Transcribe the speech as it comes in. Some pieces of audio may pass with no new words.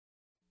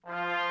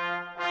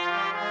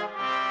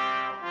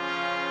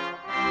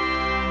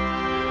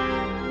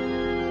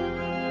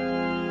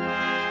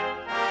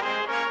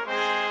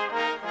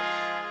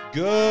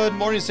Good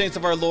morning, saints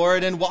of our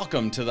Lord, and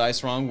welcome to Thy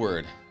Strong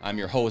Word. I'm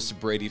your host,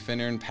 Brady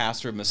Finnern,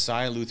 pastor of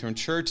Messiah Lutheran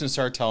Church in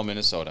Sartell,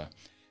 Minnesota.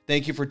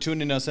 Thank you for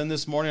tuning us in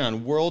this morning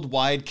on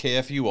Worldwide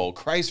KFUO,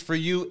 Christ for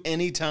you,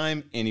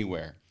 anytime,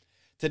 anywhere.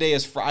 Today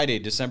is Friday,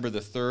 December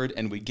the 3rd,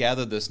 and we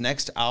gather this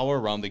next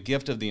hour around the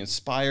gift of the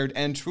inspired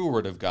and true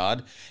Word of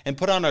God and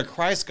put on our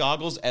Christ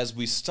goggles as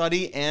we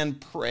study and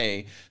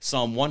pray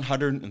Psalm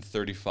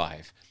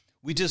 135.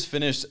 We just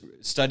finished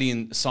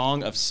studying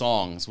Song of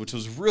Songs, which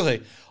was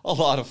really a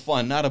lot of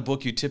fun. Not a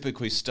book you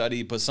typically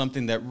study, but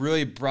something that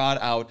really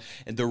brought out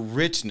the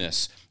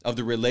richness of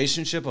the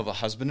relationship of a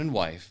husband and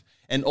wife,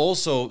 and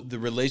also the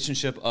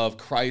relationship of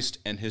Christ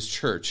and his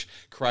church.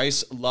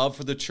 Christ's love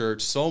for the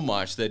church so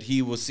much that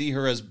he will see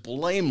her as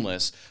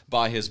blameless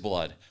by his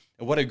blood.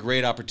 And what a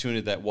great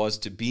opportunity that was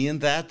to be in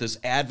this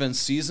Advent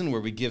season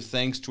where we give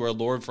thanks to our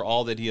Lord for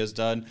all that he has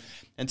done.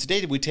 And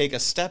today we take a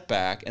step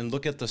back and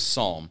look at the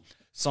Psalm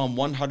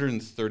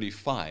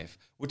 135,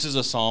 which is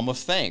a psalm of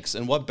thanks.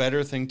 And what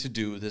better thing to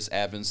do this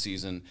Advent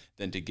season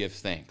than to give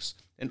thanks?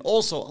 And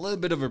also, a little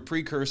bit of a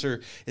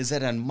precursor is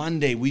that on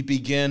Monday, we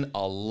begin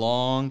a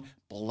long,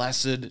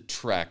 blessed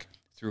trek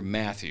through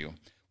Matthew.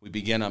 We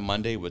begin on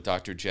Monday with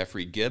Dr.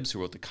 Jeffrey Gibbs, who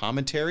wrote the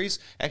commentaries,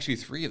 actually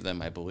 3 of them,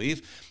 I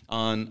believe,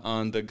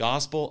 on the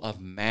Gospel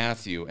of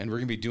Matthew. And we're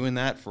going to be doing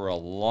that for a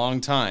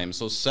long time.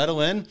 So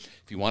settle in.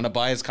 If you want to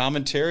buy his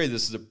commentary,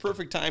 this is a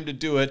perfect time to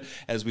do it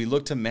as we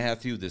look to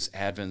Matthew this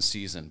Advent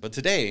season. But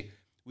today,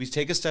 we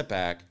take a step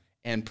back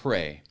and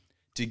pray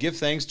to give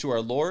thanks to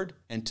our Lord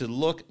and to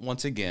look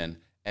once again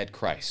at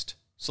Christ.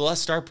 So let's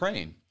start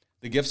praying.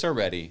 The gifts are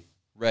ready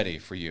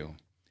for you.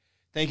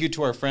 Thank you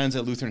to our friends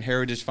at Lutheran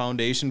Heritage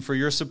Foundation for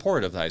your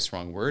support of Thy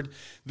Strong Word.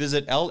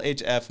 Visit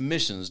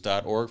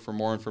lhfmissions.org for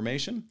more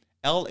information,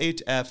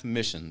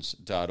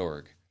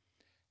 lhfmissions.org.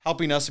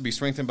 Helping us to be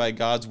strengthened by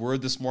God's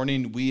Word this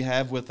morning, we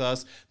have with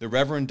us the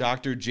Reverend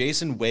Dr.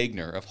 Jason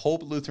Wagner of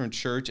Hope Lutheran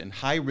Church in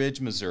High Ridge,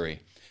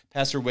 Missouri.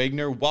 Pastor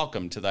Wagner,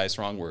 welcome to Thy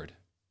Strong Word.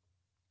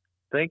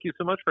 Thank you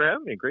so much for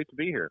having me. Great to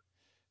be here.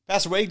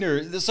 Pastor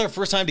Wagner, this is our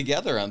first time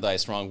together on Thy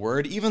Strong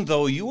Word, even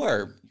though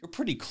you're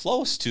pretty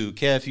close to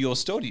KFUO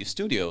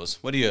studios.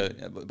 What are you,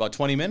 about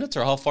 20 minutes,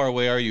 or how far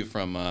away are you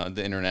from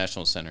the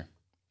International Center?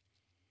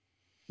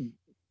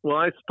 Well,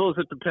 I suppose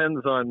it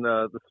depends on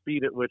the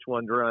speed at which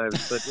one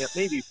drives, but yeah,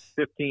 maybe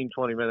 15,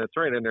 20 minutes,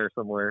 right in there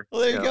somewhere.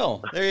 Well, there you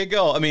go. There you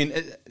go. I mean,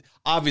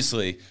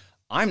 obviously,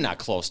 I'm not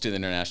close to the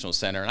International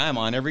Center, and I'm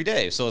on every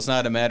day, so it's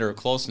not a matter of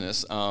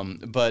closeness.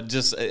 But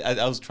just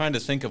I was trying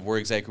to think of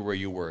exactly where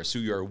you were. So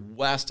you're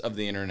west of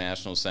the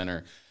International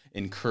Center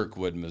in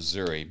Kirkwood,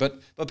 Missouri. But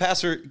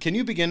Pastor, can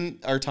you begin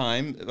our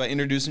time by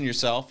introducing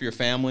yourself, your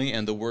family,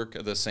 and the work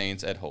of the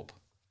saints at Hope?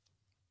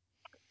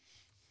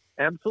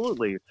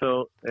 Absolutely.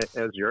 So,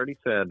 as you already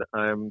said,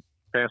 I'm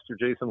Pastor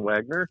Jason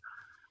Wagner,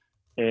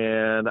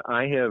 and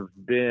I have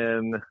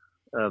been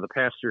the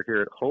pastor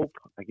here at Hope,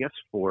 I guess,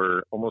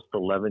 for almost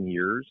 11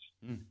 years.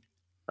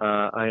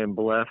 I am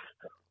blessed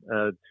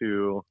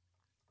to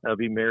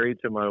be married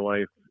to my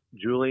wife,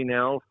 Julie,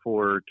 now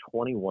for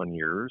 21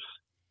 years.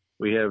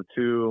 We have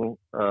 2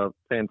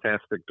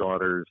 fantastic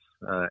daughters,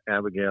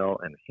 Abigail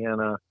and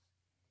Hannah.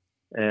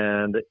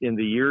 And in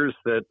the years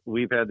that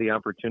we've had the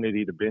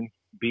opportunity to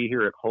be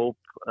here at Hope,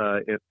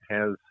 it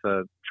has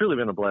truly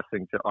been a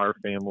blessing to our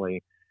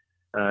family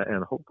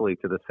and hopefully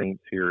to the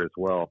saints here as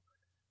well.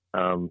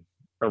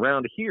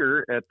 Around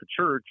here at the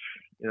church,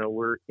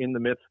 we're in the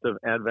midst of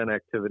Advent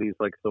activities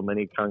like so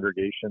many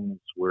congregations.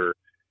 We're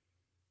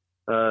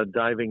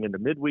diving into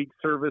midweek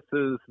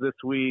services this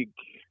week,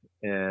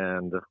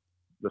 and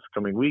this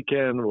coming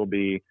weekend we'll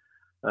be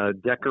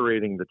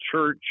decorating the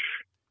church.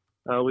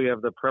 We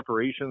have the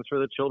preparations for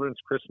the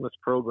children's Christmas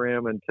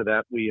program, and to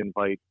that we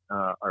invite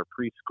our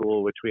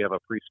preschool, which we have a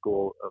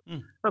preschool of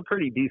a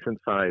pretty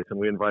decent size, and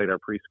we invite our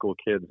preschool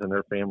kids and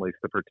their families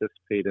to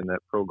participate in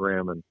that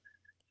program. And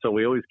so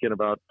we always get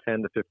about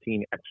 10 to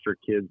 15 extra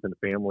kids and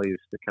families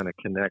to kind of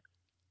connect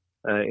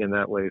in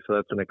that way. So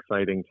that's an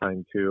exciting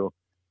time too.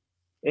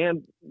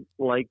 And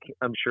like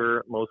I'm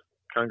sure most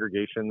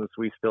congregations,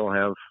 we still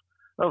have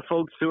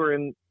folks who are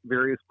in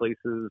various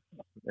places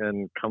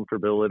and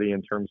comfortability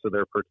in terms of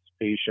their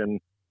participation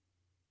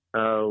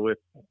with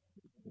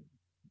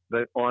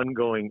the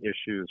ongoing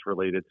issues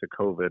related to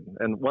COVID.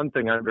 And one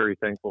thing I'm very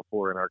thankful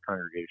for in our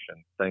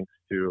congregation, thanks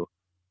to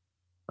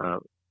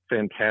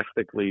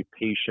fantastically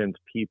patient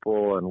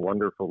people and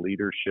wonderful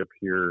leadership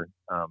here.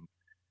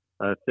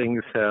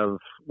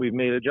 We've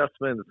made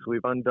adjustments,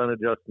 we've undone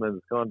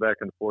adjustments, gone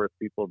back and forth.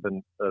 People have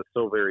been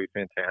so very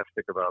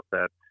fantastic about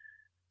that.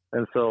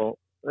 And so,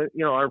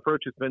 our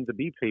approach has been to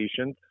be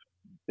patient,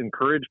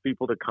 encourage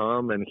people to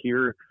come and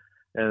hear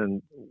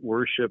and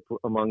worship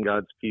among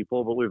God's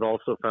people, but we've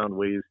also found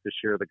ways to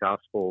share the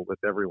gospel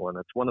with everyone.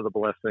 It's one of the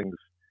blessings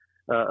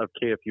of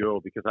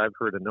KFUO, because I've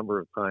heard a number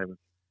of times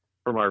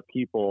from our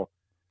people,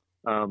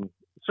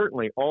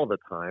 certainly all the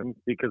time,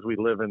 because we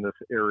live in this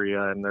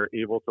area and they're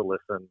able to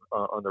listen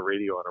on the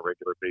radio on a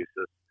regular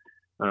basis.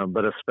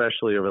 But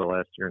especially over the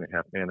last year and a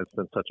half, man, it's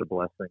been such a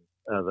blessing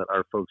that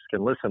our folks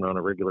can listen on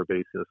a regular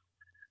basis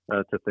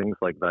to things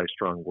like Thy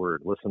Strong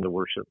Word, Listen to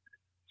Worship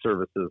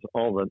services,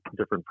 all the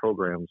different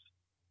programs.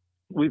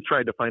 We've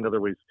tried to find other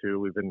ways too.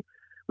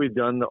 We've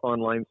done the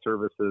online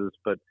services,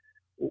 but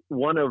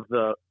one of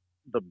the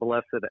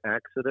blessed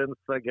accidents,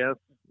 I guess,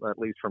 at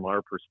least from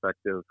our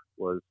perspective,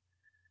 was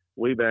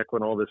way back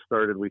when all this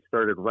started. We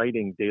started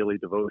writing daily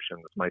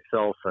devotions,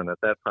 myself, and at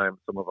that time,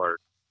 some of our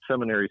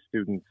seminary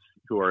students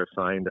who are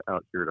assigned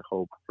out here to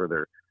Hope for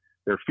their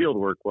field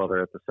work while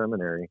they're at the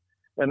seminary,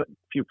 and a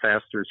few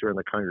pastors who are in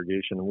the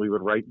congregation, and we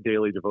would write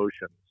daily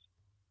devotions.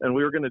 And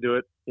we were going to do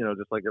it,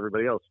 just like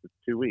everybody else, for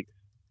 2 weeks.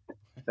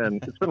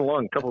 And it's been a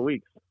long couple of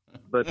weeks.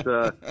 But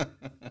the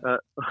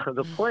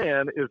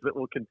plan is that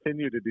we'll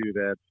continue to do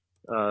that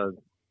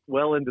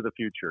well into the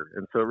future.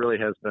 And so it really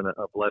has been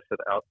a blessed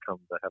outcome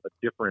to have a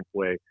different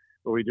way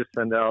where we just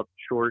send out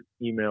short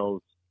emails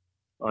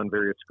on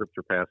various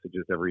scripture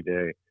passages every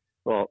day.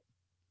 Well,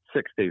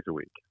 6 days a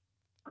week.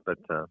 But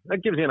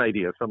that gives you an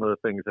idea of some of the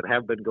things that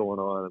have been going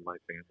on in my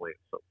family.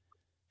 So.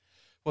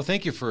 Well,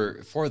 thank you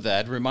for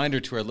that reminder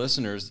to our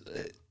listeners.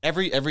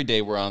 Every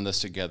day we're on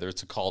this together.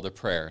 It's a call to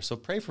prayer. So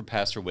pray for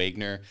Pastor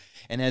Wagner.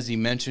 And as he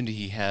mentioned,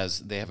 they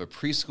have a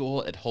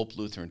preschool at Hope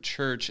Lutheran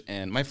Church,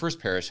 and my first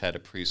parish had a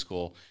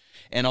preschool.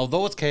 And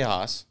although it's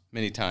chaos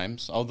many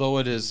times, although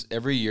it is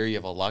every year you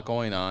have a lot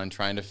going on,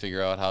 trying to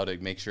figure out how to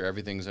make sure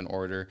everything's in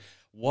order,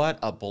 what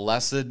a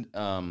blessed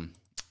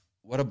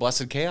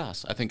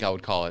chaos, I think I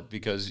would call it,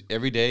 because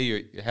every day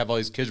you have all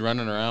these kids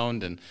running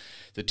around and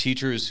the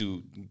teachers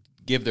who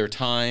give their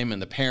time and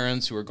the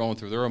parents who are going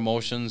through their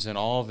emotions, and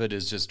all of it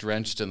is just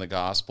drenched in the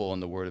gospel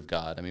and the word of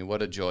God. I mean,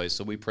 what a joy.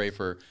 So we pray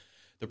for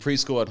the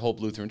preschool at Hope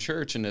Lutheran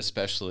Church, and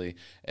especially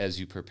as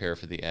you prepare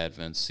for the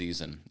Advent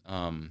season.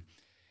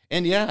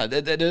 And yeah,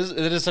 it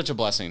is such a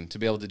blessing to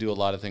be able to do a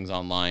lot of things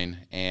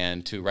online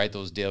and to write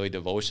those daily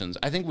devotions.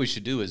 I think what we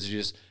should do is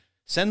just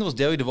send those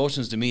daily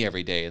devotions to me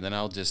every day, and then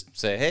I'll just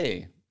say,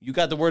 hey, you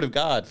got the word of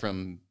God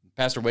from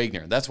Pastor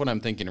Wagner. That's what I'm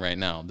thinking right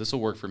now. This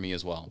will work for me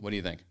as well. What do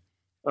you think?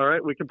 All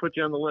right, we can put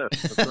you on the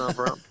list. That's not a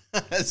problem.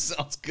 That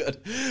sounds good.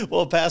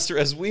 Well, Pastor,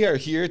 as we are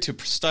here to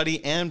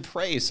study and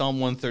pray Psalm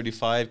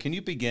 135, can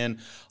you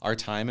begin our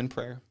time in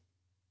prayer?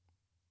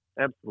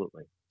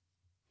 Absolutely.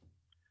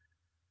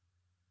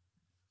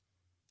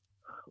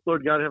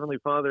 Lord God, Heavenly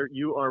Father,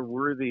 you are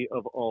worthy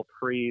of all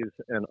praise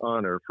and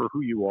honor for who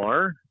you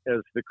are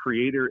as the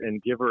creator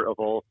and giver of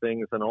all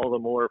things, and all the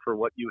more for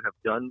what you have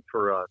done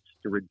for us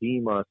to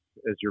redeem us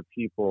as your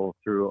people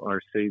through our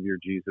Savior,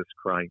 Jesus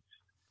Christ.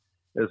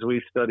 As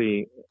we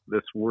study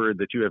this word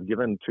that you have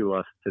given to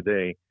us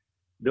today,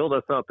 build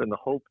us up in the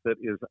hope that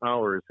is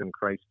ours in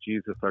Christ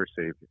Jesus our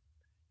Savior.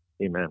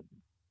 Amen.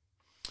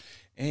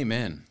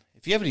 Amen.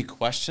 If you have any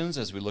questions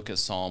as we look at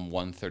Psalm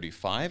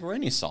 135, or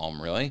any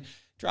psalm really,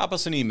 drop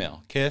us an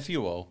email,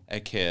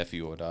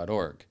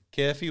 kfuo@kfuo.org,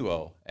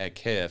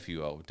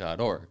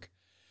 kfuo@kfuo.org.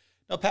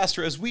 Now,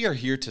 Pastor, as we are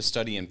here to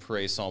study and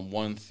pray Psalm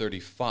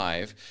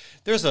 135,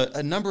 there's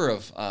a number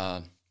of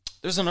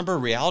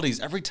realities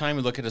every time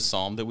we look at a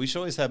psalm that we should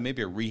always have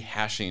maybe a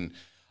rehashing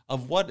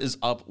of what is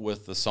up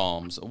with the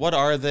psalms. What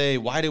are they?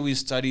 Why do we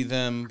study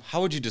them?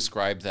 How would you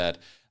describe that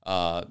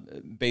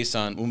based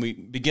on when we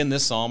begin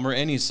this psalm or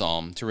any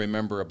psalm to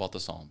remember about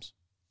the psalms?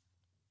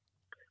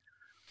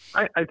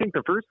 I think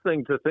the first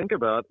thing to think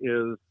about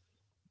is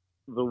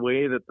the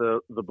way that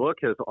the book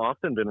has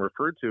often been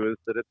referred to is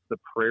that it's the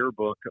prayer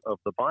book of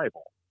the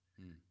Bible.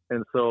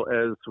 And so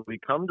as we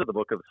come to the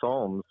book of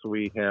Psalms,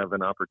 we have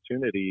an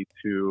opportunity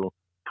to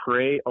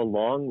pray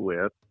along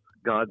with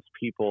God's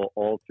people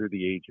all through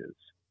the ages.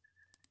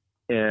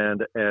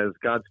 And as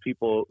God's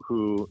people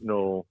who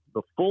know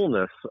the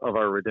fullness of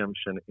our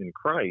redemption in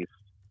Christ,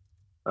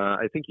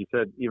 I think you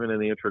said even in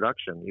the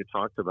introduction, you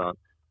talked about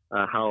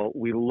how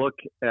we look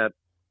at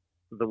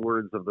the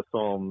words of the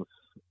Psalms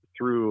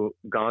through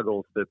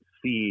goggles that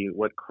see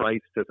what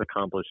Christ has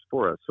accomplished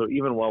for us. So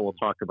even while we'll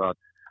talk about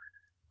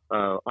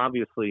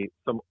obviously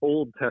some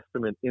Old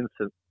Testament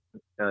incidents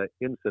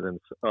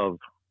of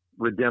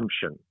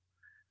redemption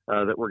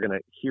that we're going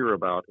to hear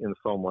about in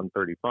Psalm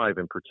 135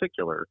 in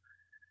particular,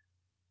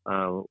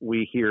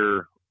 we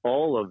hear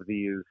all of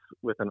these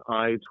with an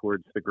eye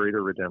towards the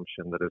greater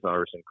redemption that is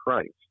ours in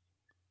Christ.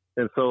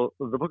 And so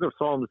the book of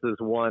Psalms is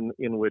one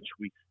in which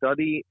we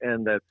study,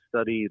 and that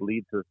study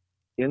leads us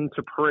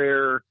into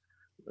prayer.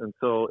 And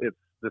so it's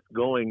this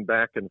going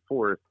back and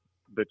forth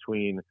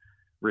between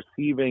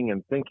receiving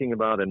and thinking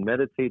about and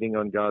meditating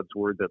on God's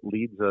word that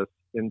leads us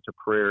into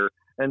prayer,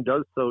 and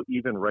does so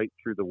even right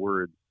through the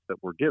words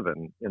that were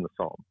given in the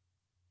psalm.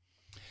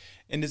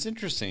 And it's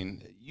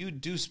interesting, you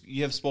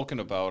have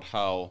spoken about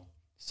how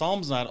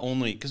Psalms not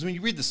only, because when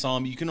you read the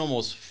psalm, you can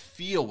almost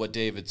feel what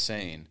David's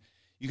saying.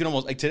 You can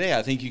almost, like today,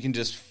 I think you can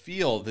just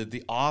feel that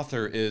the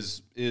author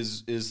is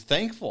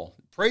thankful.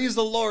 Praise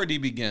the Lord, he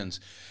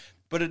begins.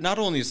 But it not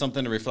only is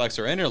something that reflects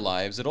our inner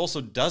lives, it also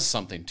does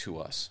something to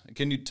us.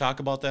 Can you talk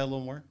about that a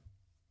little more?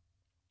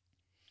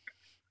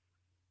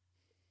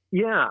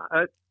 Yeah.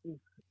 I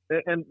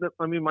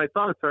mean, my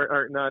thoughts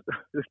are not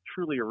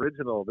truly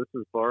original. This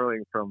is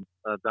borrowing from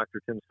Dr.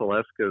 Tim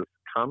Selewska's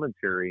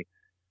commentary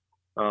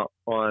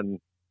on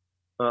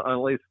at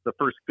least the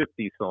first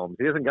 50 Psalms.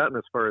 He hasn't gotten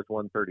as far as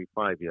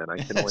 135 yet. I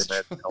can only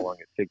imagine how long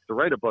it takes to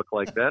write a book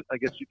like that. I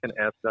guess you can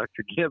ask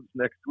Dr. Gibbs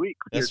next week.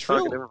 You're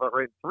talking to him about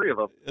writing 3 of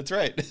them. That's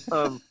right.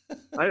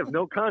 I have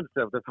no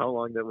concept of how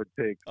long that would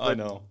take. I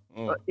know.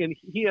 And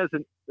he has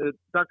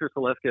Dr.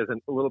 Selewski has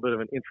a little bit of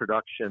an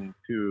introduction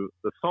to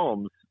the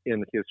Psalms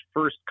in his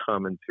first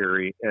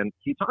commentary, and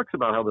he talks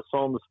about how the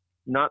Psalms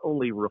not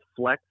only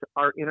reflect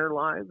our inner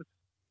lives,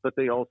 but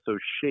they also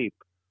shape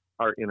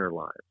our inner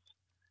lives.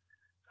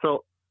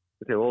 So,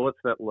 okay, well, what's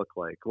that look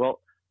like? Well,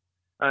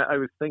 I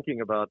was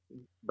thinking about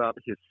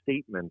his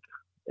statement,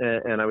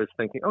 and I was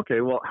thinking,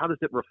 okay, well, how does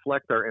it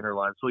reflect our inner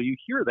lives? Well, you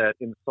hear that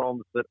in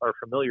Psalms that are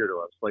familiar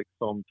to us, like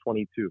Psalm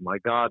 22, my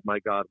God,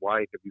 why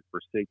have you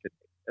forsaken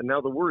me? And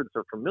now the words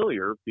are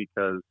familiar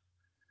because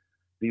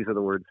these are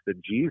the words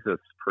that Jesus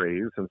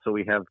prays, and so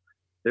we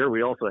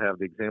also have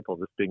the example of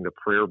this being the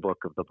prayer book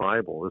of the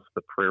Bible. This is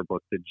the prayer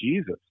book that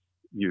Jesus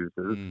uses.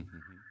 Mm-hmm.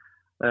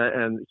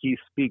 And he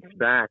speaks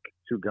back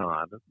to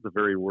God the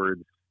very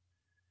words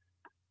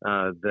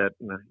that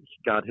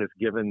God has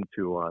given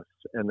to us,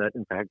 and that,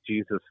 in fact,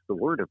 Jesus, the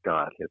Word of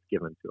God, has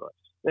given to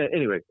us.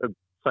 Anyway, I'm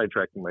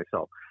sidetracking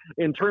myself.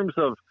 In terms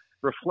of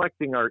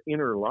reflecting our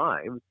inner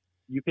lives,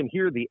 you can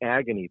hear the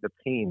agony, the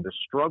pain, the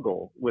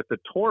struggle with the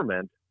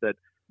torment that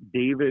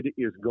David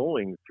is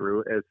going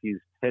through as he's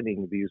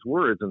penning these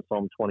words in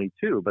Psalm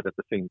 22. But at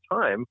the same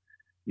time,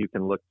 you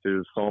can look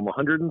to Psalm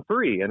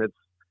 103, and it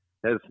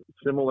has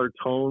similar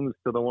tones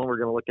to the one we're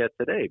going to look at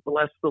today.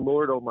 Bless the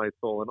Lord, O my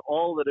soul, and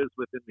all that is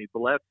within me.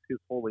 Bless his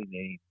holy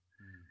name.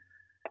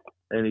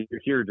 And you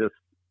hear just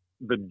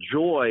the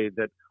joy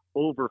that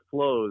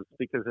overflows,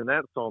 because in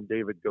that psalm,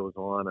 David goes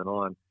on,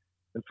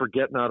 and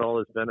forget not all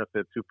his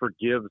benefits, who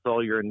forgives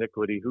all your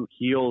iniquity, who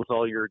heals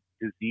all your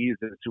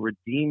diseases, who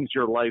redeems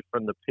your life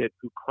from the pit,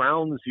 who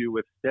crowns you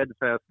with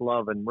steadfast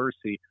love and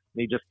mercy. And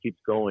he just keeps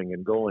going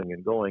and going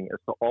and going as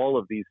to all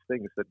of these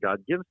things that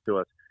God gives to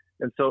us.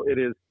 And so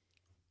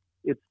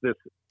it's this,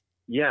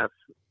 yes,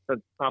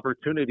 an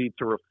opportunity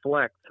to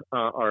reflect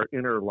our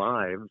inner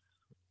lives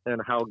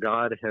and how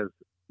God has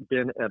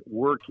been at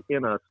work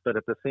in us, but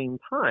at the same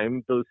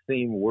time, those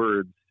same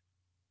words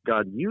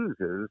God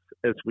uses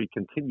as we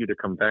continue to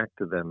come back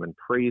to them and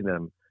pray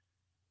them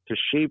to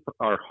shape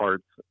our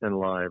hearts and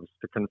lives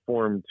to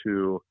conform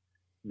to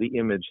the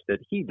image that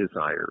he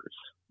desires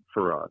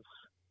for us.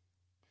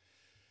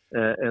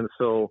 And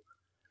so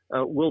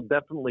we'll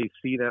definitely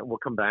see that. We'll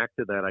come back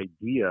to that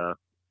idea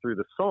through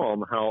the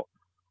psalm, how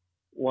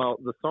while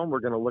the psalm we're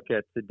going to look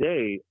at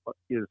today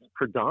is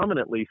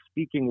predominantly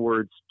speaking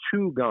words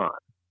to God,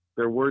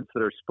 they're words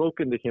that are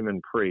spoken to him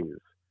in praise.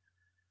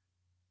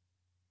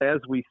 As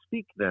we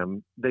speak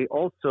them, they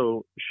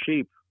also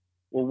shape,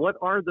 well, what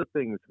are the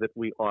things that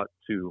we ought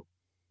to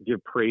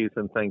give praise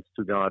and thanks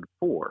to God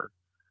for?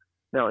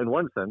 Now, in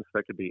one sense,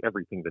 that could be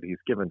everything that he's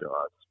given to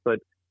us, but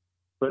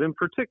in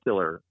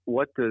particular,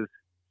 what does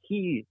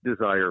he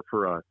desire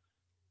for us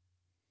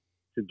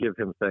to give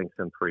him thanks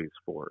and praise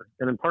for?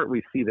 And in part,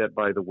 we see that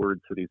by the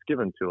words that he's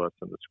given to us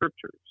in the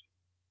scriptures.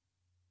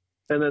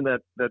 And then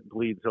that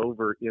bleeds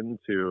over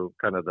into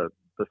kind of the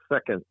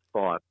second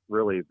thought,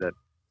 really, that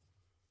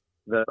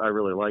I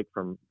really like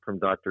from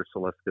Dr.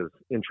 Selewski's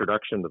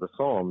introduction to the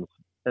Psalms,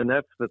 and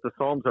that's that the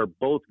Psalms are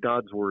both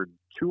God's word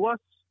to us,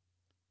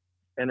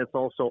 and it's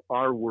also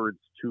our words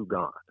to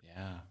God.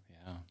 Yeah.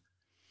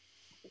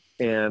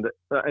 And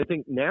I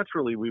think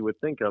naturally we would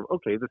think of,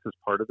 okay, this is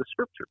part of the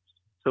scriptures.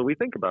 So we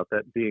think about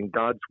that being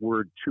God's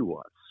word to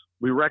us.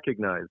 We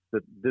recognize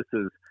that this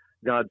is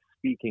God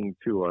speaking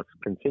to us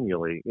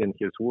continually in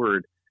his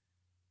word.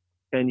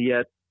 And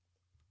yet,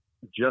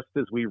 just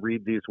as we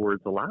read these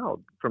words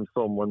aloud from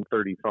Psalm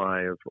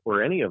 135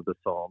 or any of the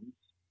Psalms,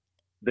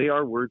 they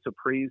are words of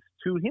praise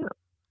to him.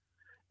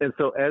 And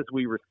so as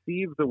we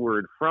receive the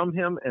word from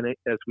him and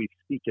as we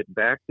speak it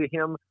back to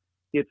him,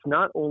 it's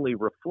not only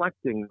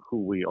reflecting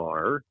who we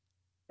are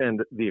and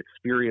the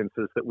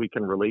experiences that we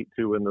can relate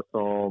to in the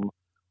Psalm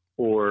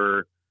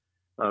or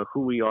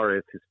who we are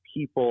as his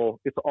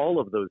people. It's all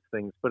of those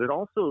things, but it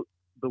also,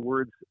 the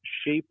words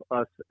shape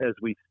us as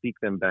we speak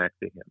them back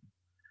to him.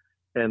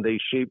 And they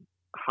shape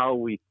how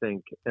we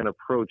think and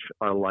approach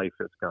our life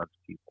as God's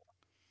people.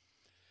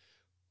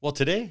 Well,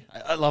 today,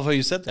 I love how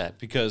you said that,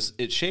 because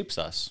it shapes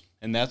us,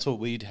 and that's what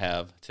we'd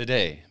have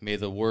today. May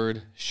the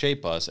word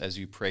shape us, as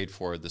you prayed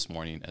for this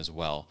morning as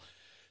well.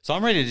 So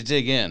I'm ready to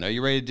dig in. Are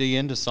you ready to dig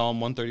into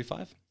Psalm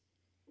 135?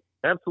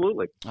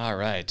 Absolutely. All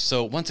right.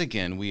 So once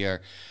again, we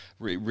are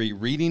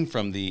reading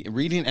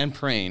and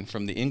praying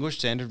from the English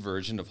Standard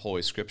Version of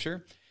Holy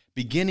Scripture,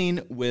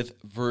 beginning with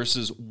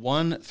verses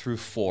 1 through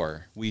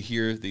 4. We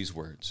hear these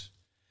words.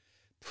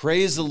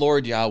 Praise the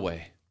Lord Yahweh.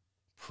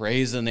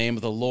 Praise the name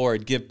of the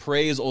Lord. Give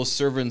praise, O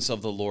servants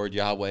of the Lord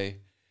Yahweh,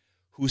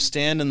 who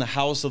stand in the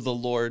house of the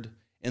Lord,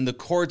 in the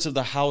courts of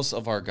the house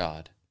of our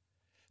God.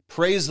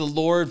 Praise the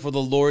Lord, for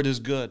the Lord is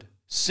good.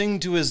 Sing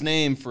to his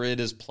name, for it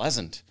is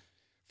pleasant.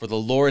 For the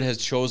Lord has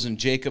chosen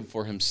Jacob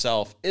for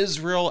himself,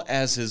 Israel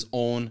as his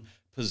own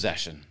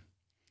possession.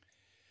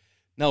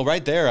 Now,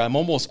 right there, I'm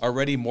almost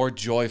already more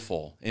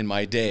joyful in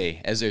my day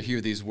as I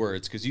hear these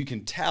words, because you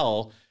can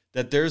tell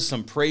that there's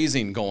some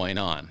praising going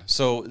on.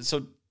 So,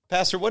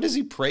 Pastor, what is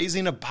he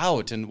praising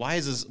about, and why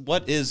is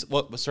this?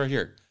 Start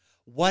here.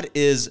 What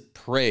is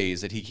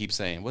praise that he keeps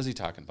saying? What is he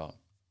talking about?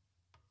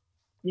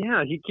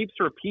 Yeah, he keeps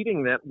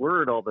repeating that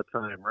word all the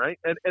time, right?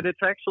 And it's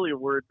actually a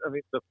word. I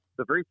mean, the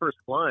very first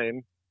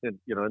line, in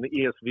the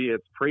ESV,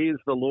 it's praise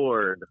the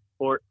Lord,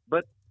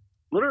 but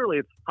literally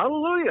it's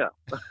hallelujah.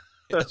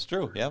 That's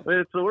true. Yeah,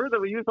 it's the word that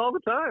we use all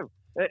the time.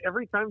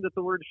 Every time that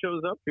the word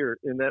shows up here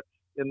in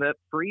that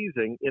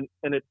phrasing,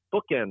 and it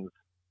bookends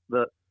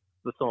the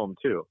psalm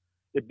too.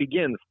 It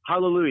begins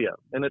hallelujah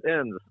and it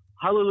ends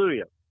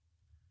hallelujah.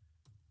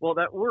 Well,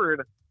 that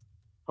word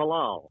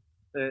halal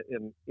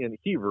in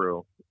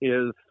Hebrew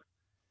it's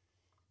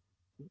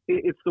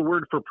the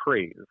word for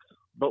praise.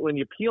 But when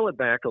you peel it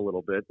back a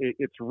little bit,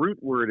 its root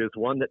word is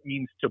one that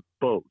means to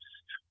boast.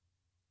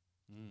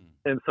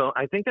 And so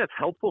I think that's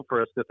helpful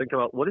for us to think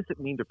about, what does it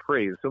mean to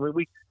praise? So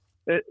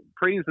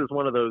praise is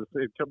one of those,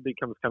 it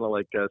becomes kind of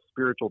like a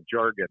spiritual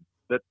jargon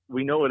that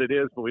we know what it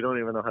is, but we don't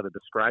even know how to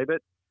describe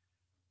it.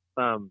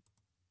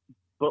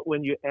 But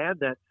when you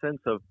add that sense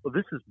of, well,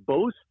 this is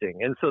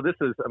boasting. And so this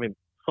is,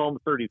 Psalm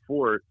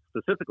 34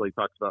 specifically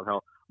talks about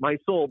how my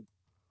soul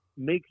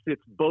makes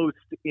its boast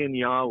in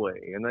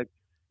Yahweh. And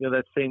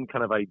that same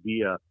kind of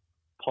idea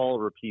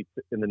Paul repeats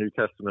in the New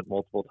Testament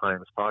multiple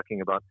times,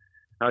 talking about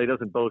how he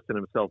doesn't boast in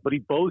himself, but he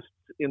boasts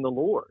in the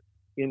Lord,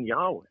 in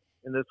Yahweh,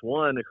 in this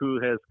one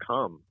who has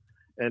come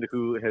and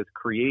who has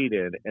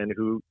created and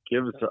who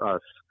gives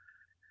us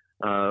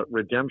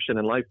redemption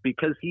in life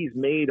because he's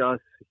made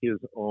us his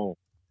own.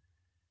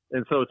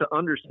 And so to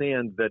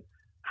understand that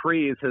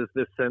praise has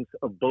this sense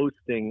of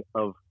boasting,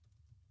 of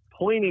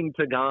pointing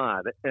to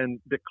God and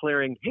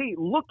declaring, hey,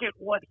 look at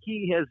what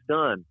he has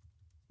done.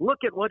 Look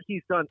at what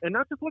he's done. And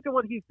not just look at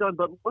what he's done,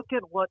 but look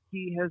at what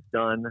he has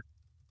done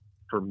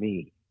for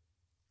me.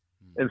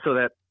 And so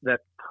that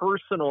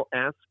personal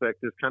aspect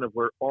is kind of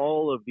where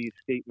all of these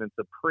statements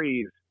of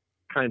praise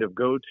kind of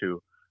go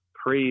to.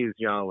 Praise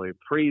Yahweh.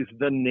 Praise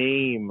the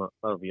name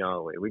of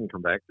Yahweh. We can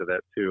come back to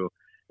that too.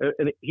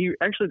 And he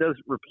actually does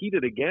repeat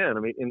it again.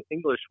 In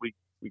English, we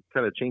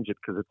kind of change it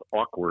because it's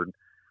awkward.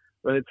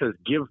 When it says,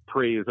 give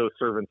praise, O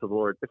servants of the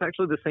Lord, it's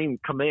actually the same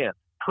command.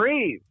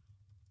 Praise,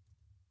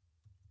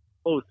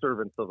 O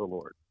servants of the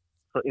Lord.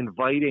 So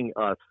inviting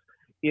us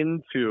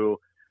into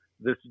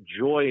this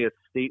joyous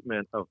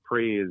statement of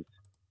praise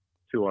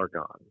to our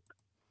God.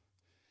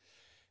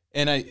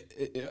 And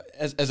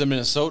as a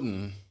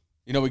Minnesotan,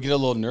 we get a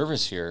little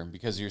nervous here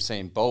because you're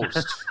saying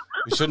boast.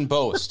 We shouldn't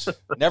boast.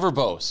 Never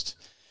boast.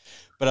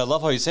 But I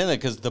love how you're saying that,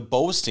 because the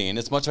boasting,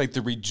 it's much like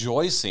the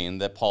rejoicing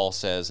that Paul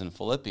says in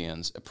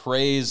Philippians.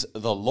 Praise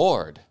the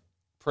Lord.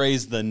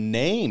 Praise the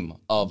name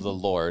of the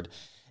Lord.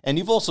 And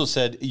you've also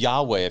said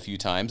Yahweh a few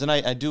times, and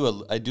I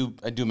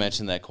do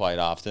mention that quite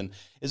often.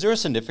 Is there a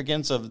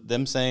significance of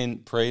them saying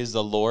praise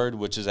the Lord,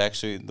 which is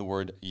actually the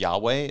word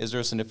Yahweh? Is there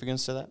a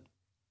significance to that?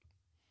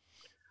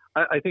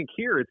 I think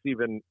here it's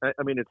even,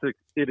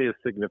 it is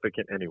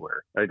significant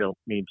anywhere. I don't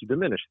mean to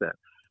diminish that.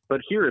 But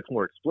here it's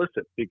more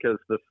explicit, because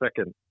the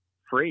second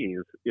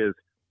phrase is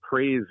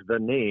praise the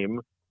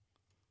name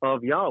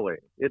of Yahweh.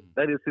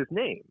 That is his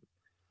name.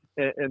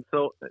 And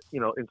so,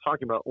 in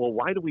talking about, well,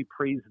 why do we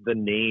praise the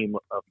name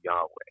of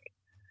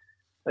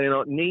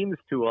Yahweh? Names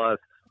to us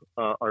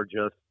are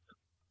just,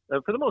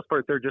 for the most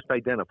part, they're just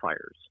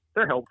identifiers.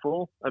 They're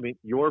helpful.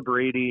 You're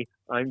Brady,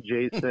 I'm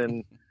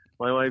Jason,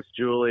 my wife's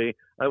Julie.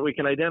 We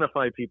can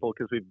identify people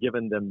because we've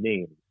given them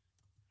names.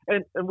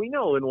 And we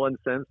know, in one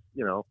sense,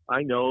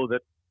 I know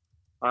that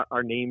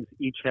our names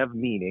each have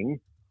meaning.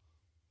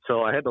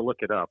 So I had to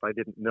look it up. I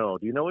didn't know.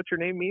 Do you know what your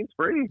name means,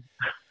 Brady?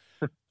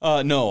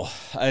 No,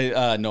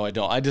 I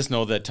don't. I just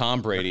know that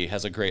Tom Brady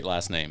has a great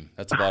last name.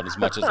 That's about as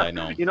much as I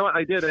know.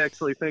 I did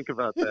actually think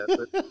about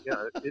that. But,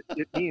 yeah,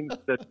 it means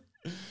that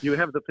you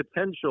have the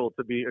potential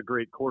to be a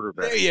great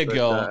quarterback. There you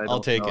go.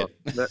 I'll take it.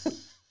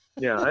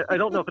 I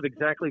don't know if it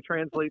exactly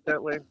translates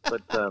that way,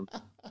 but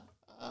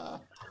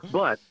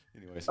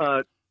anyways.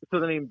 So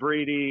the name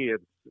Brady,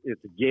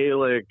 it's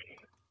Gaelic.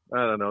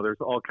 I don't know. There's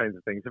all kinds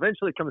of things.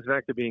 Eventually, it comes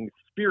back to being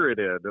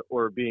spirited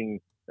or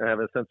have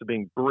a sense of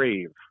being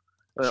brave.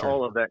 Sure.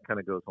 All of that kind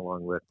of goes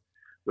along with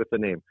the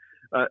name.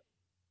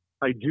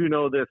 I do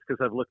know this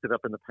because I've looked it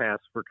up in the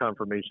past for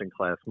confirmation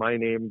class. My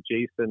name,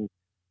 Jason,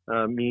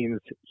 means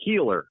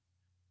healer.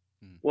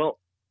 Well,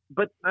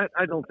 but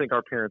I don't think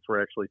our parents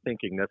were actually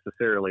thinking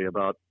necessarily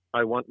about,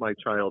 I want my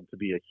child to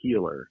be a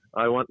healer.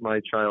 I want my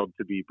child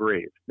to be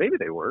brave. Maybe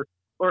they were.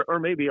 Or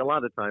maybe a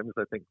lot of times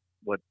I think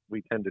what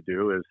we tend to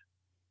do is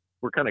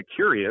we're kind of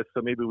curious,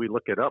 so maybe we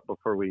look it up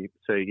before we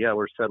say, yeah,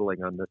 we're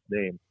settling on this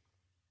name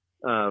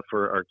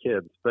for our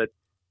kids. But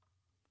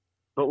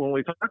when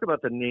we talk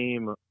about the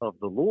name of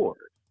the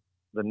Lord,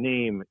 the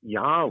name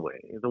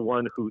Yahweh, the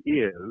one who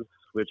is,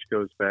 which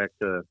goes back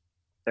to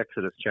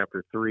Exodus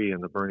chapter 3 in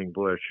the burning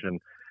bush,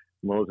 and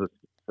Moses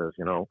says,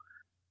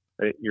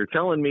 you're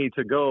telling me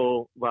to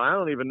go, but I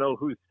don't even know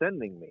who's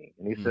sending me.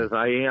 And he says,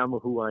 I am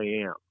who I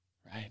am.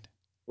 Right.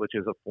 which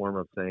is a form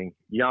of saying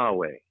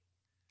Yahweh.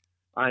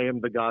 I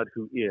am the God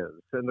who is.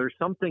 And there's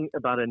something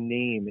about a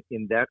name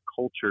in that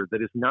culture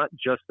that is not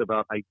just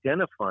about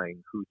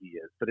identifying who he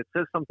is, but it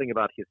says something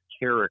about his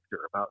character,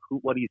 about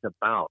what he's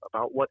about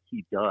what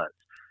he does.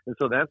 And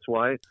so that's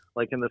why,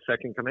 like in the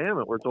second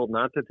commandment, we're told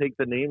not to take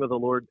the name of the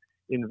Lord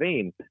in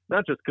vain,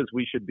 not just because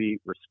we should be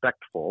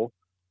respectful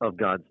of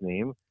God's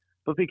name,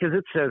 but because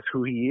it says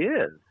who he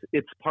is.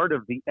 It's part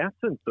of the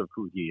essence of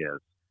who he is.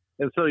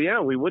 And so, yeah,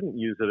 we wouldn't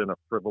use it in a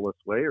frivolous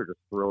way or just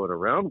throw it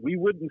around. We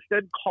would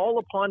instead call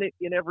upon it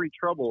in every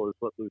trouble, is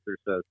what Luther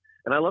says.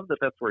 And I love that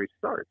that's where he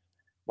starts.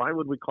 Why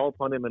would we call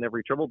upon him in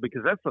every trouble?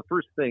 Because that's the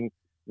first thing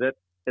that,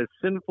 as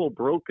sinful,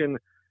 broken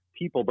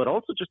people, but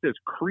also just as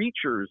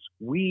creatures,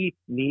 we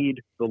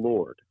need the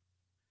Lord.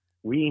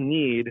 We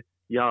need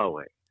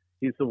Yahweh.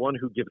 He's the one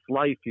who gives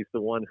life. He's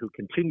the one who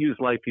continues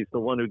life. He's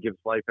the one who gives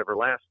life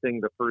everlasting.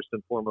 The first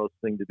and foremost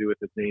thing to do with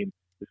his name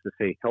is to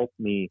say, help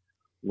me,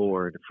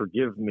 Lord,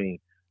 forgive me,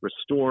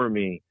 restore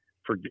me,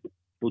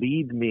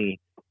 lead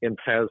me in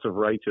paths of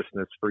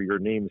righteousness for your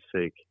name's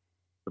sake,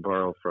 to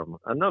borrow from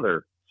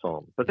another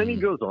psalm. But then he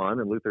goes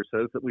on, and Luther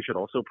says that we should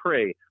also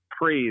pray,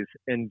 praise,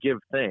 and give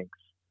thanks.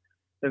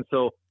 And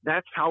so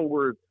that's how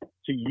we're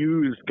to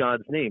use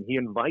God's name. He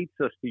invites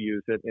us to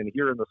use it, and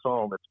here in the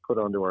psalm, it's put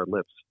onto our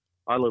lips.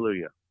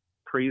 Hallelujah.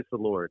 Praise the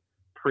Lord.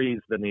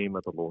 Praise the name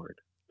of the Lord.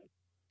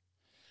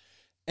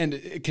 And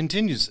it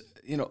continues,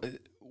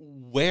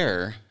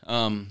 where,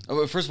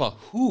 first of all,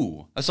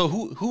 who? So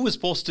who is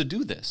supposed to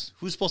do this?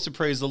 Who's supposed to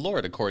praise the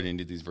Lord according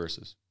to these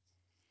verses?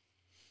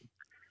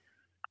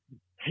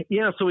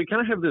 Yeah, so we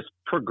kind of have this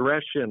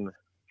progression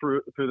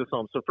through the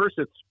psalm. So first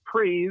it's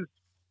praise,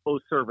 O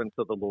servants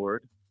of the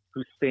Lord,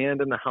 who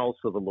stand in the house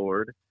of the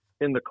Lord,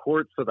 in the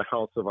courts of the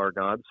house of our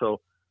God.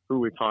 So who are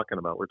we talking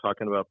about? We're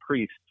talking about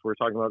priests. We're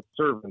talking about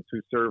servants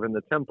who serve in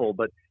the temple.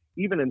 But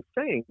even in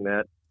saying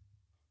that,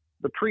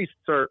 the priests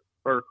are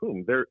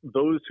whom? They're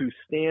those who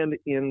stand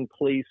in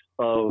place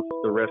of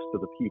the rest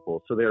of the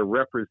people. So they're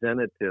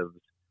representatives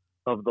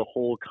of the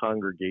whole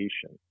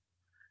congregation.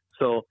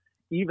 So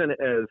even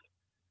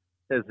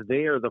as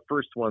they are the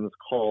first ones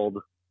called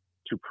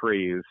to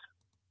praise,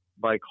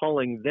 by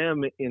calling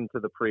them into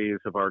the praise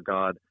of our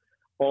God,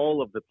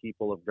 all of the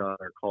people of God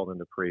are called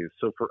into praise.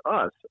 So for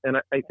us, and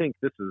I think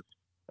this is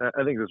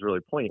really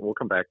poignant. We'll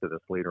come back to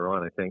this later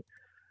on. I think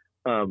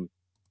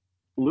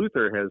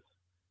Luther has,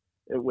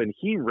 when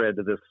he read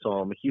this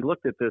psalm, he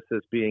looked at this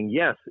as being,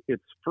 yes,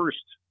 it's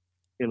first,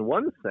 in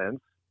one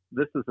sense,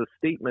 this is a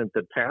statement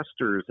that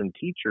pastors and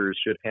teachers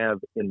should have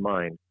in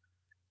mind.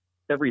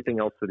 Everything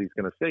else that he's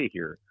going to say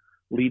here,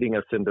 leading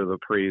us into the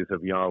praise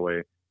of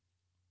Yahweh.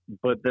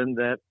 But then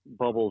that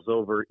bubbles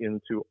over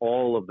into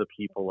all of the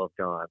people of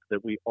God,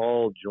 that we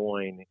all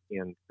join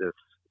in this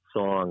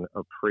song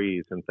of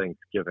praise and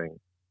thanksgiving.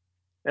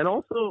 And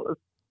also a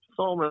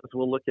psalm, as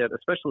we'll look at,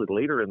 especially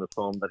later in the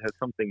psalm, that has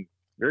something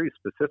very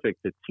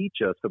specific to teach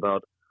us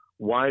about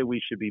why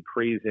we should be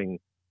praising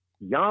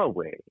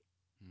Yahweh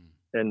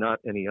and not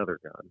any other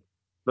God.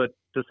 But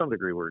to some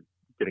degree, we're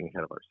getting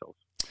ahead of ourselves.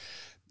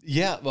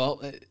 Yeah,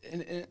 well,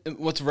 and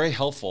what's very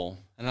helpful,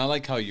 and I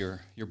like how you're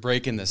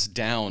breaking this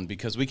down,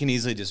 because we can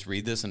easily just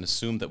read this and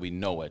assume that we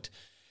know it.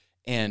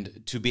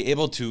 And to be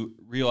able to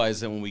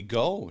realize that when we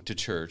go to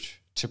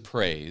church to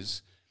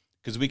praise,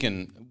 because we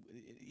can,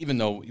 even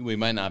though we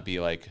might not be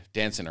like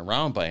dancing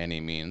around by any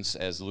means,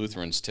 as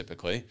Lutherans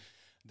typically,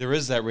 there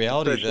is that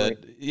reality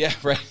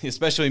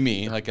especially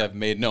me, like I've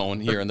made known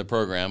here in the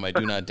program, I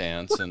do not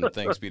dance, and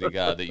thanks be to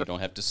God that you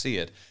don't have to see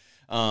it.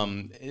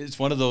 It's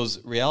one of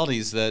those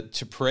realities that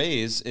to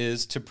praise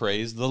is to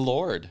praise the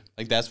Lord.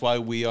 Like that's why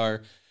we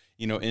are,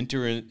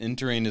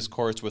 entering his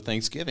courts with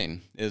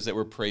thanksgiving, is that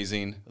we're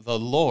praising the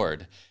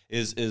Lord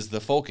is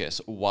the focus.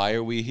 Why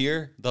are we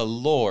here? The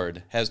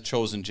Lord has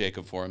chosen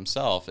Jacob for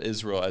himself,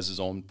 Israel as his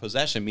own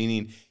possession,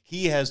 meaning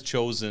he has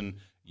chosen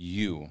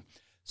you.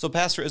 So,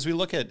 Pastor, as we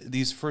look at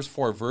these first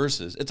 4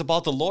 verses, it's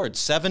about the Lord.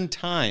 7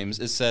 times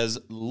it says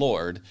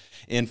Lord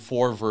in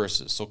 4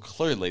 verses. So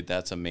clearly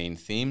that's a main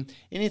theme.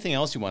 Anything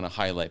else you want to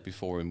highlight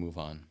before we move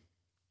on?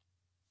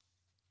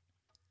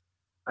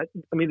 I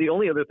mean, the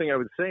only other thing I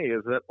would say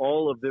is that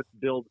all of this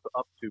builds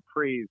up to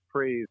praise,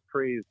 praise,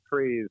 praise,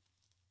 praise.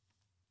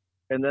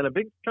 And then a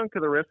big chunk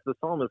of the rest of the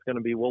psalm is going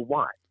to be, well,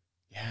 why?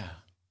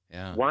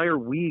 Yeah. Why are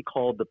we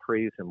called to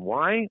praise him?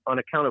 Why? On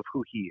account of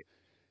who he is.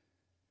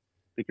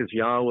 Because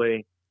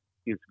Yahweh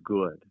is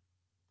good.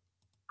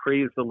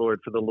 Praise the Lord,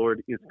 for the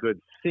Lord is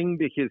good. Sing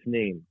to his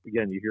name.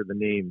 Again, you hear the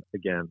name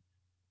again.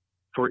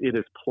 For it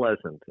is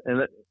pleasant.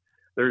 And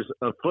there's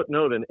a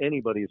footnote in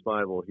anybody's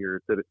Bible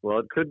here that, it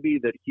could be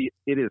that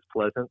it is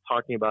pleasant,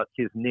 talking about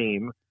his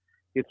name.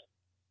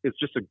 It's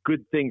just a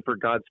good thing for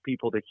God's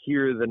people to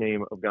hear the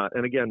name of God.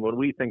 And again, when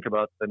we think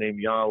about the name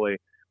Yahweh,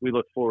 we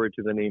look forward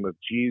to the name of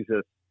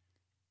Jesus.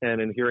 And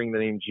in hearing the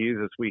name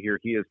Jesus, we hear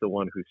he is the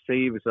one who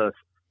saves us.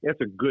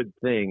 It's a good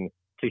thing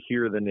to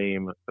hear the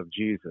name of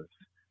Jesus,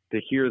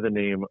 to hear the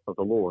name of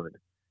the Lord.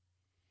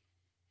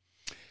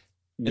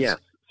 Yes.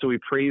 So we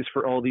praise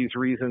for all these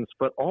reasons,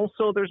 but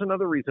also there's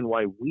another reason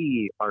why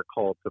we are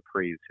called to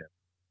praise him,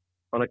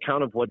 on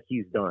account of what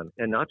he's done,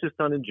 and not just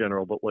done in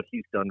general, but what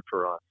he's done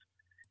for us.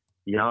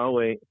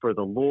 Yahweh, for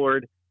the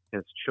Lord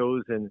has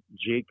chosen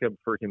Jacob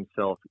for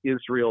himself,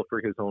 Israel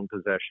for his own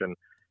possession.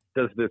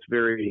 Does this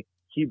very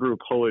Hebrew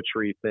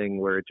poetry thing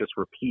where it just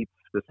repeats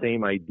the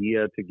same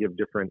idea to give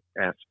different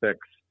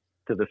aspects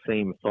to the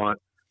same thought.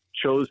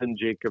 Chosen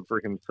Jacob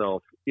for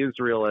himself,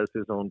 Israel as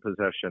his own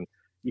possession.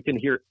 You can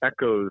hear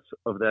echoes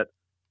of that.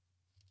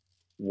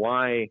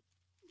 Why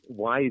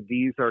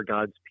these are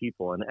God's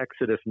people. In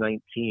Exodus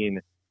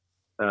 19,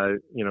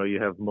 you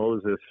have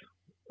Moses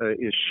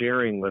is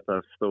sharing with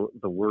us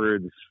the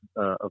words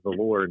of the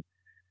Lord,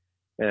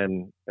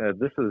 and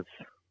this is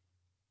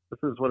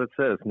what it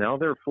says. Now,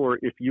 therefore,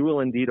 if you will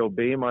indeed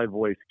obey my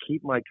voice,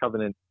 keep my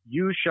covenant,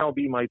 you shall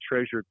be my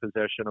treasured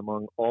possession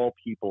among all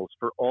peoples,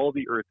 for all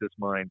the earth is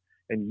mine,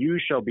 and you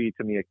shall be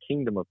to me a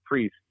kingdom of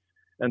priests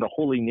and a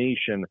holy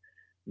nation.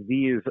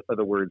 These are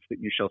the words that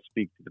you shall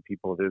speak to the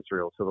people of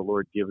Israel. So the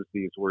Lord gives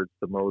these words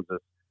to Moses.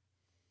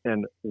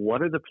 And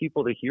what are the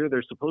people to hear?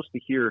 They're supposed to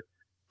hear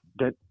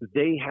that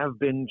they have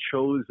been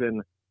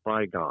chosen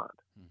by God.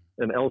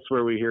 And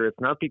elsewhere we hear it's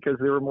not because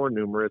they were more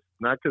numerous,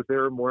 not because they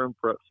were more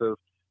impressive,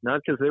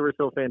 not because they were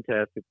so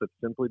fantastic, but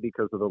simply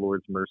because of the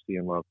Lord's mercy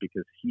and love,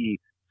 because he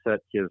set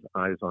his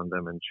eyes on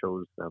them and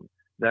chose them.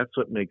 That's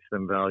what makes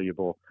them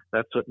valuable.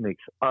 That's what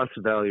makes us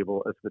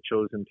valuable as the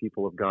chosen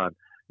people of God,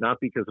 not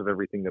because of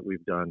everything that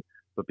we've done,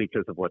 but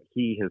because of what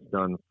he has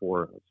done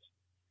for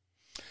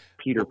us.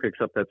 Peter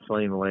picks up that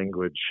same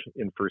language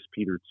in 1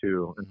 Peter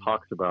 2 and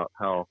talks about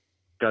how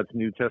God's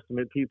New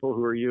Testament people,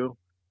 who are you?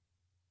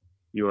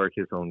 You are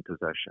his own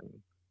possession,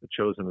 a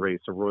chosen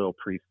race, a royal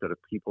priesthood, a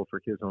people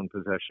for his own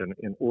possession,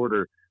 in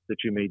order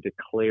that you may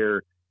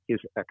declare his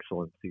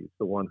excellencies,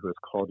 the one who has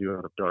called you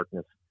out of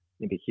darkness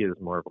into his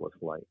marvelous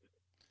light.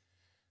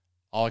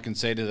 All I can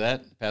say to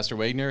that, Pastor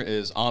Wagner,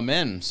 is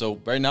amen. So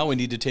right now we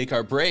need to take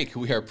our break.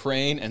 We are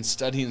praying and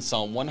studying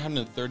Psalm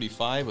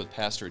 135 with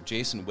Pastor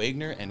Jason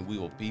Wagner, and we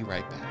will be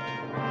right back.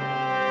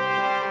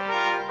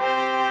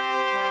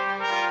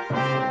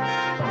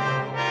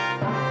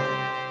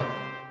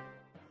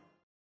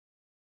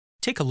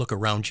 Take a look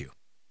around you.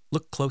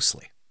 Look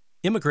closely.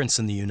 Immigrants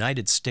in the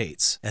United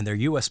States and their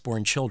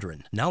U.S.-born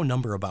children now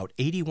number about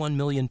 81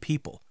 million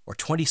people, or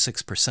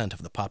 26%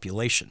 of the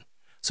population.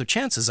 So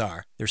chances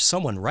are there's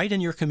someone right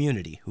in your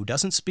community who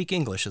doesn't speak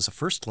English as a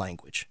first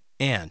language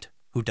and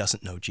who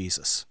doesn't know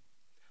Jesus.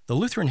 The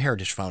Lutheran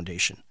Heritage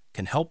Foundation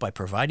can help by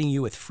providing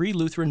you with free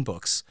Lutheran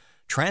books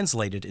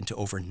translated into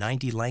over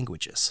 90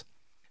 languages.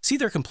 See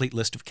their complete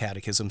list of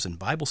catechisms and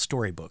Bible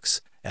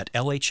storybooks at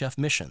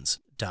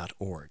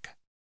lhfmissions.org.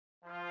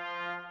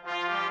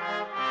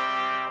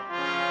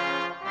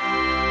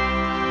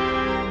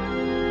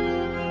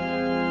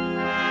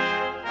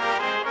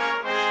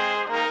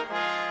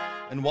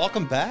 And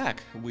welcome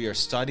back. We are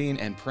studying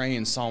and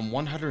praying Psalm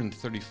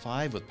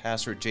 135 with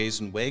Pastor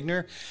Jason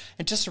Wagner.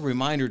 And just a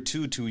reminder,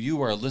 too, to you,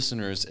 our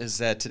listeners, is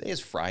that today is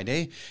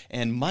Friday,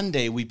 and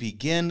Monday we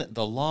begin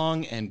the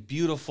long and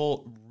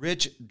beautiful,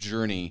 rich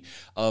journey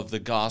of the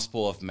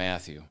Gospel of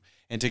Matthew.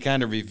 And to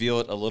kind of reveal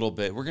it a little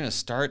bit, we're going to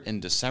start in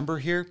December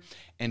here,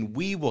 and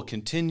we will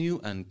continue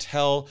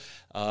until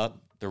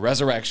the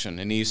resurrection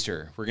and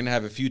Easter. We're going to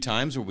have a few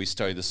times where we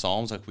study the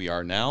Psalms like we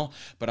are now,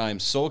 but I'm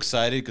so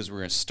excited because we're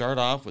going to start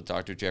off with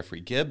Dr. Jeffrey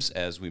Gibbs,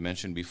 as we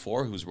mentioned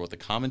before, who's wrote the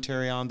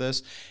commentary on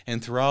this,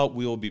 and throughout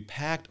we will be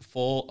packed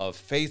full of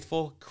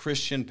faithful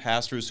Christian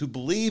pastors who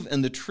believe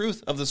in the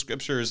truth of the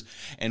Scriptures,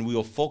 and we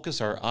will focus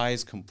our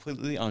eyes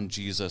completely on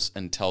Jesus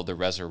until the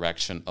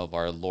resurrection of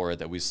our Lord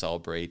that we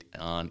celebrate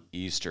on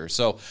Easter.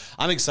 So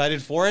I'm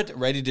excited for it,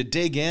 ready to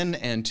dig in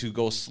and to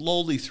go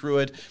slowly through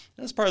it.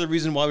 That's part of the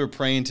reason why we're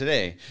praying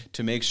today,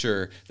 to make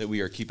sure that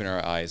we are keeping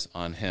our eyes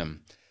on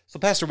him. So,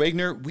 Pastor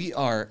Wagner, we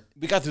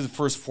got through the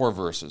first 4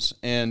 verses,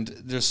 and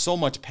there's so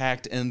much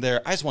packed in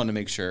there. I just wanted to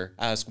make sure,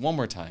 ask one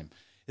more time,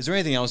 is there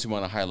anything else you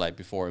want to highlight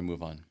before we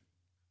move on?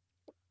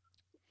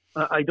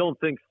 I don't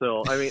think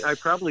so. I mean, I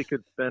probably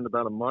could spend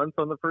about a month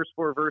on the first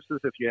 4 verses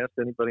if you asked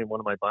anybody in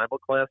one of my Bible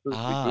classes.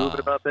 We move at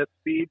about that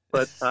speed,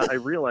 but I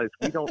realize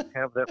we don't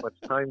have that much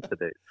time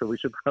today, so we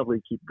should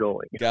probably keep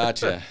going.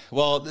 Gotcha.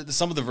 Well,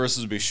 some of the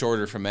verses will be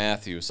shorter for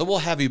Matthew, so we'll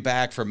have you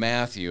back for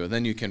Matthew, and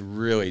then you can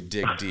really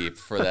dig deep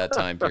for that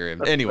time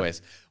period.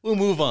 Anyways, we'll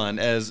move on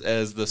as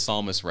the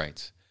psalmist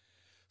writes.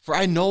 For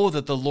I know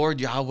that the Lord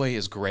Yahweh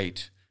is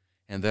great,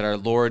 and that our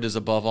Lord is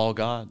above all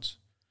gods.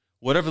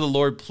 Whatever the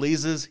Lord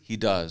pleases, he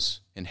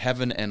does, in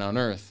heaven and on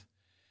earth.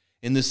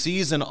 In the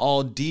seas and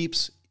all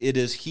deeps, it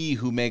is he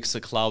who makes the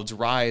clouds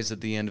rise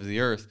at the end of the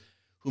earth,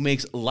 who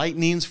makes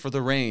lightnings for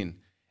the rain,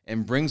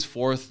 and brings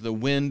forth the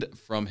wind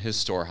from his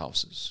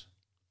storehouses.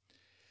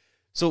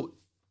 So,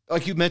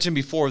 like you mentioned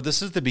before,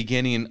 this is the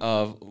beginning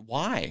of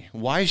why.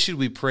 Why should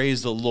we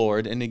praise the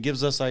Lord? And it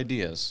gives us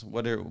ideas.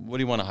 What do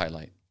you want to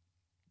highlight?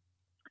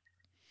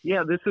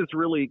 Yeah, this is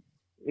really...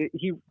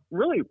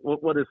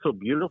 what is so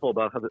beautiful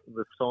about how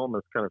the psalm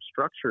is kind of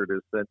structured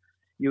is that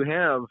you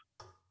have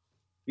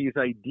these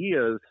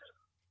ideas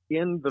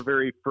in the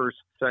very first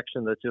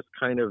section that just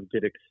kind of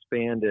get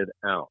expanded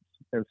out.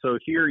 And so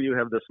here you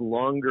have this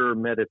longer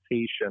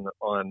meditation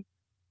on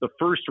the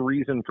first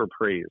reason for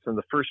praise. And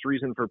the first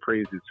reason for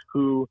praise is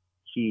who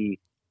he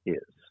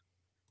is.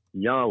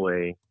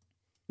 Yahweh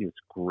is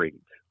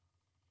great.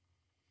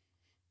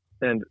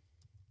 And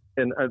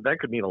that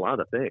could mean a lot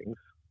of things.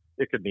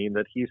 It could mean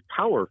that he's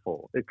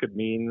powerful. It could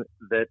mean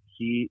that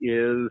he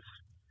is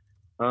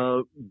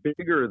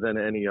bigger than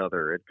any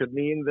other. It could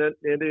mean that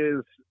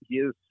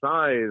his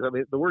size. I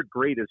mean, the word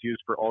great is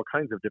used for all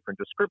kinds of different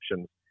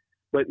descriptions,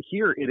 but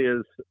here it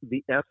is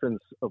the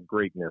essence of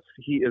greatness.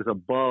 He is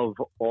above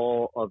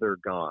all other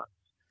gods.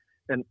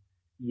 And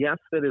yes,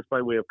 that is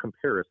by way of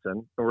comparison,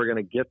 and we're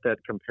going to get that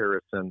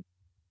comparison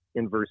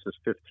in verses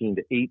 15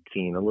 to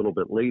 18 a little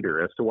bit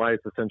later as to why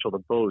it's essential to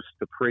boast,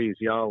 to praise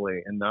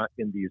Yahweh and not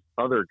in these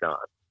other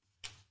gods.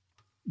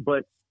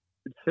 But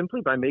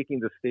simply by making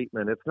the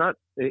statement, it's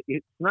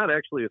not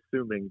actually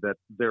assuming that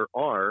there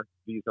are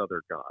these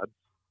other gods,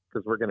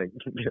 because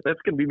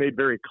that's going to be made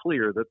very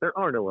clear that there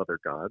are no other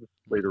gods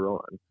later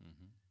on.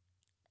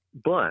 Mm-hmm.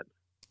 But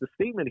the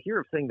statement here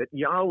of saying that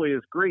Yahweh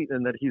is great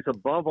and that he's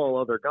above all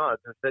other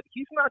gods is that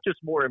he's not just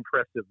more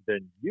impressive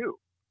than you.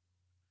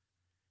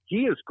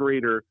 He is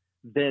greater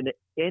than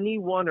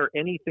anyone or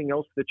anything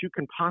else that you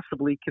can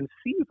possibly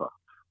conceive of.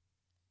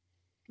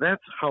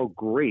 That's how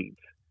great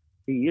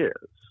he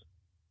is.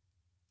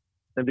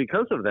 And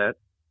because of that,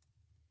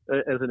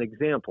 as an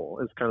example,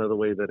 is kind of the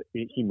way that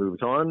he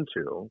moves on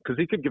to, because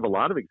he could give a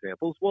lot of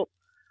examples. Well,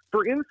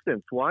 for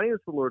instance, why is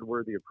the Lord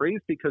worthy of praise?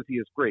 Because he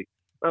is great.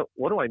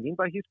 What do I mean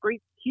by he's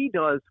great? He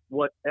does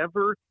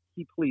whatever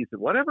he pleases.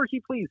 Whatever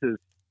he pleases,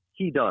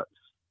 he does.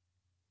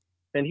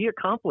 And he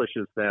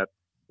accomplishes that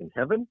in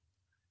heaven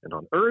and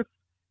on earth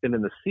and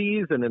in the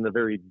seas and in the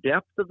very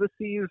depth of the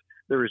seas.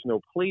 There is no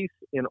place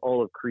in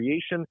all of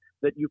creation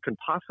that you can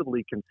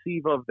possibly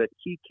conceive of that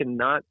he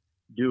cannot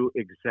do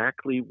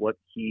exactly what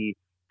he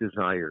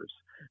desires.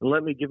 And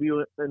let me give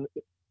you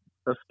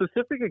a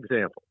specific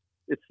example.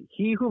 It's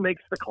he who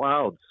makes the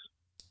clouds,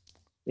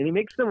 and he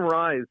makes them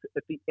rise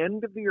at the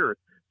end of the earth.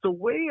 So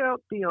way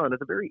out beyond, at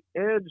the very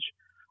edge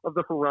of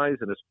the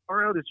horizon, as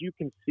far out as you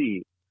can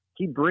see,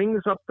 he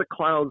brings up the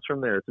clouds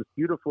from there. It's this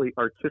beautifully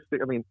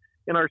artistic. I mean,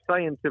 in our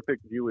scientific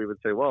view, we would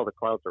say, well, the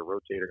clouds are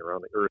rotating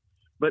around the earth.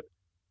 But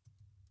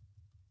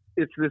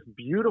it's this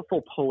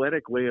beautiful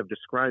poetic way of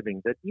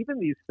describing that even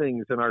these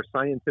things in our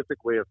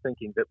scientific way of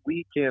thinking that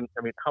we can,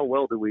 I mean, how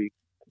well do we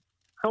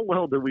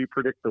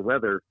predict the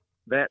weather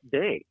that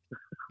day?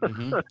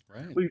 Mm-hmm,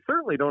 right. We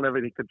certainly don't have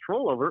any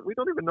control over it. We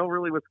don't even know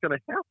really what's going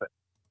to happen.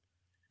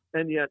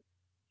 And yet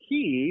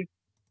he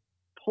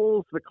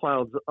pulls the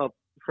clouds up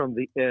from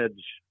the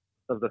edge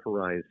of the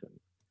horizon,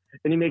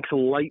 and he makes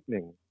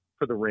lightning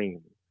for the rain,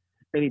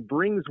 and he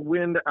brings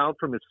wind out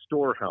from his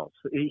storehouse.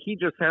 He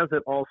just has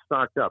it all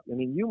stocked up. I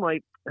mean, you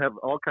might have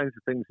all kinds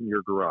of things in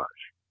your garage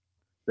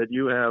that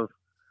you have.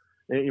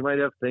 You might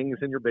have things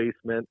in your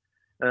basement.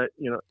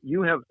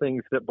 You have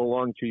things that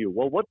belong to you.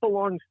 Well, what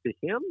belongs to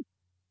him?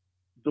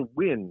 The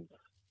winds.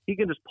 He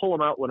can just pull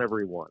them out whenever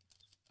he wants.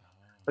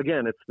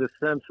 Again, it's this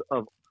sense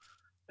of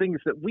things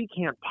that we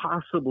can't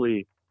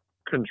possibly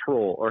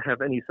control or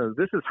have any sense.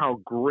 This is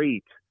how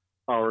great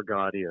our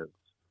God is,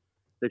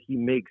 that he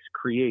makes,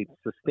 creates,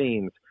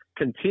 sustains,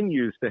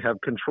 continues to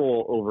have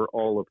control over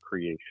all of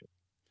creation.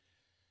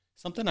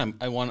 Something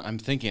I'm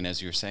thinking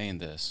as you're saying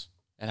this,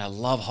 and I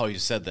love how you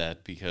said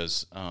that,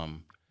 because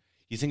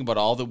you think about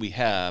all that we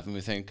have,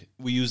 and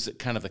we use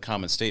kind of the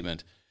common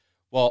statement,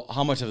 well,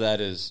 how much of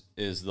that is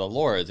the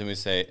Lord's? And we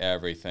say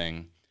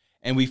everything.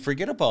 And we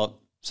forget about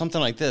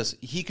something like this.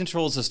 He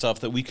controls the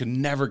stuff that we could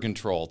never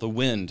control, the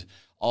wind,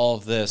 all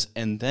of this.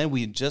 And then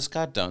we just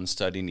got done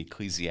studying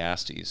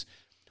Ecclesiastes,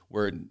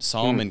 where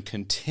Solomon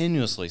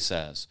continuously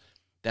says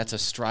that's a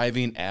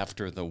striving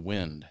after the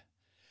wind,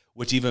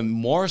 which even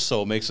more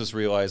so makes us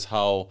realize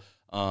how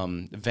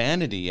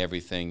vanity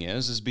everything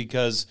is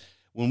because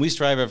when we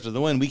strive after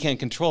the wind, we can't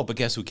control it, but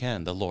guess who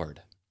can? The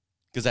Lord,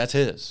 because that's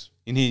his,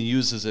 and he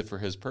uses it for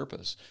his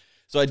purpose.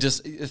 So I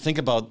just think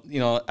about,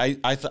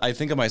 I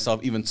think of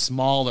myself even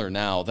smaller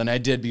now than I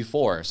did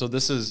before. So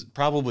this is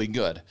probably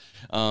good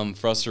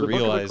for us to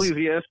realize. The book of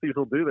Ecclesiastes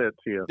will do that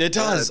to you. It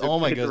does. Oh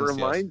my goodness! It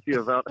reminds you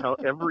about how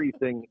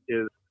everything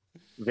is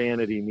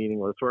vanity,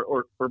 meaningless,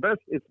 or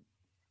best,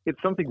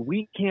 it's something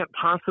we can't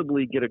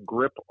possibly get a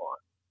grip on.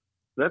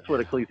 That's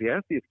what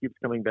Ecclesiastes keeps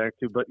coming back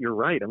to. But you're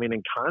right. I mean,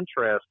 in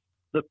contrast,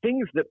 the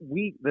things that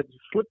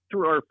slip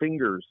through our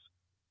fingers,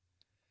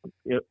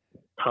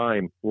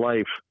 time,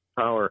 life,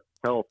 power,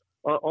 health,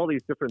 all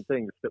these different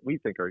things that we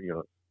think are,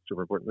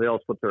 super important. They all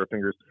slip through our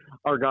fingers.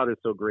 Our God is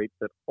so great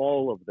that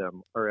all of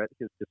them are at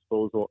his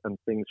disposal and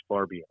things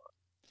far beyond.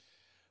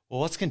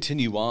 Well, let's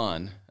continue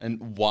on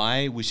and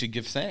why we should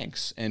give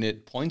thanks. And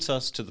it points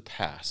us to the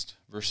past,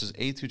 verses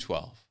 8 through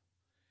 12.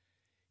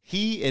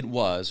 He it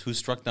was who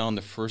struck down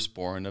the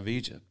firstborn of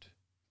Egypt,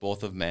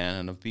 both of man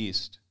and of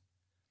beast,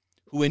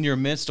 who in your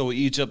midst, O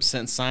Egypt,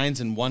 sent signs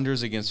and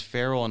wonders against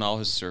Pharaoh and all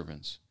his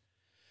servants,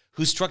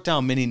 who struck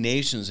down many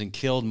nations and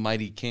killed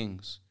mighty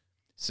kings,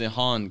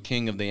 Sihon,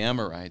 king of the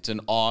Amorites,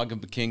 and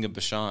Og, king of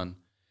Bashan,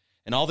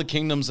 and all the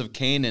kingdoms of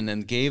Canaan,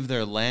 and gave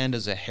their land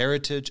as a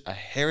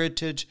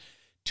heritage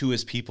to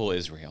his people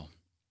Israel.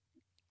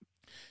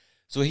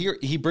 So here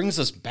he brings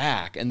us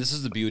back, and this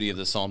is the beauty of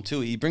the psalm too.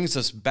 He brings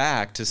us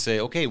back to say,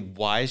 okay,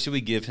 why should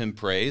we give him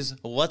praise?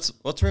 Let's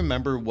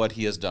remember what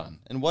he has done.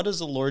 And what has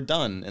the Lord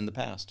done in the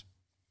past?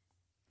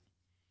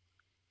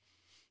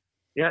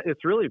 Yeah,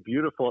 it's really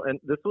beautiful. And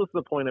this was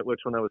the point at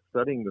which, when I was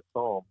studying the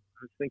psalm,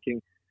 I was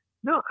thinking,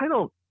 no,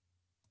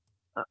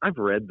 I've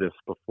read this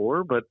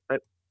before, but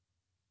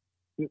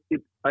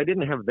I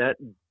didn't have that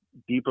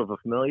deep of a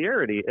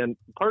familiarity. And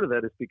part of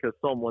that is because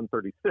Psalm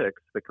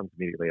 136, that comes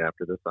immediately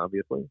after this,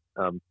 obviously,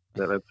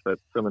 that's that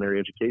seminary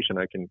education,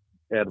 I can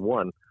add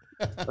one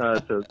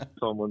to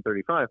Psalm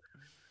 135,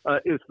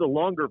 is the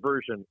longer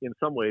version in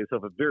some ways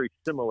of a very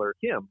similar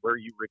hymn where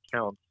you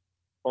recount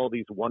all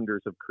these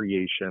wonders of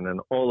creation and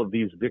all of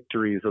these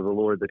victories of the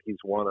Lord that he's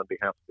won on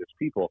behalf of his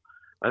people.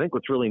 I think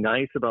what's really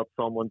nice about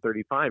Psalm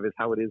 135 is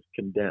how it is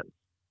condensed.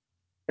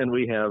 And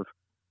we have,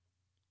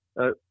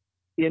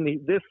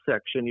 in this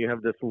section, you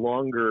have this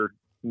longer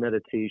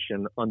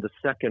meditation on the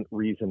second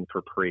reason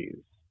for praise,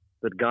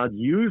 that God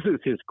uses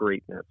his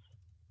greatness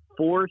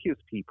for his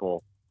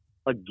people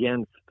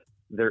against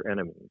their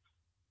enemies.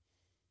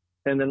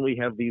 And then we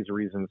have these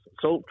reasons.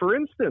 So, for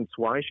instance,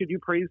 why should you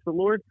praise the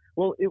Lord?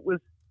 Well,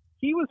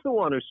 he was the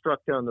one who struck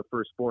down the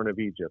firstborn of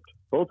Egypt,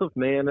 both of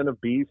man and of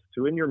beast,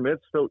 who in your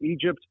midst, O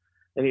Egypt.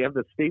 And you have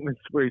the statements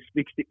where he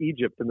speaks to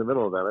Egypt in the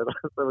middle of that. I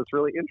thought that was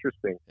really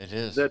interesting. It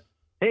is. That,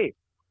 hey,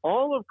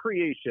 all of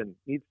creation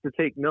needs to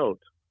take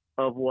note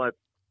of what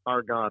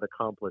our God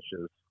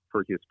accomplishes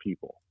for his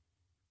people.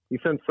 He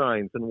sent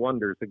signs and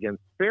wonders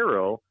against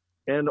Pharaoh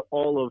and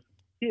all of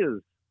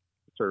his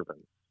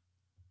servants.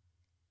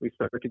 We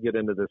start to get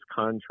into this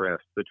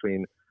contrast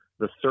between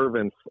the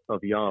servants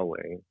of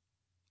Yahweh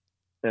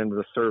and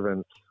the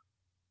servants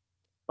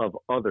of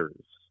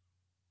others,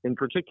 in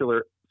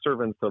particular,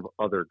 servants of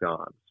other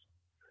gods.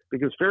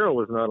 Because Pharaoh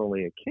was not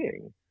only a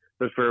king,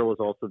 but Pharaoh was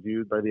also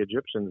viewed by the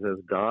Egyptians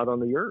as God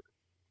on the earth.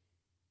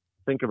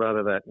 Think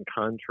about that in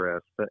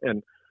contrast.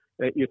 And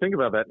you think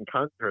about that in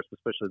contrast,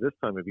 especially this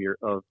time of year,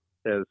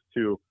 as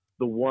to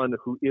the one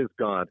who is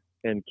God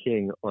and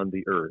king on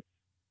the earth,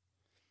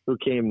 who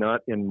came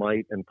not in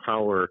might and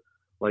power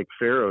like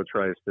Pharaoh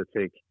tries to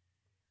take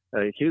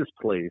his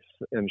place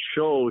and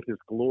show his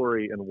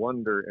glory and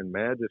wonder and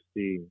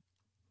majesty.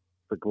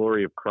 The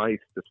glory of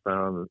Christ is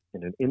found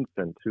in an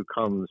infant who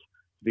comes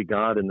to be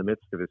God in the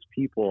midst of his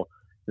people.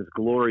 His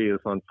glory is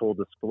on full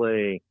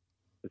display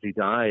as he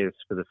dies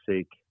for the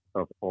sake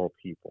of all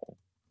people,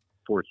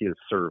 for his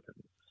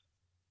servants.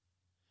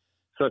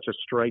 Such a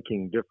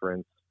striking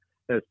difference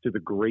as to the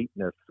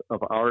greatness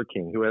of our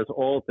King, who has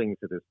all things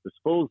at his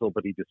disposal,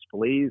 but he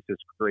displays his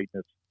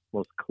greatness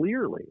most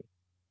clearly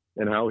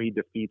in how he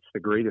defeats the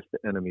greatest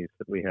enemies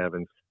that we have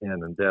in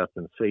sin and death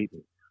and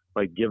Satan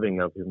by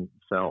giving of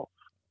himself.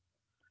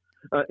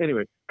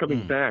 Anyway,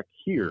 coming back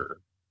here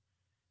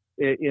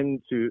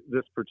into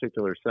this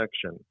particular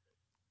section,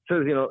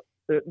 says,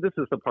 this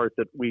is the part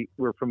that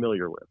we're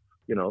familiar with.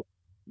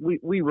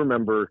 We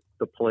remember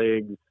the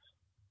plagues.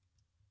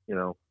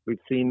 We've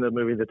seen the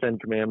movie The Ten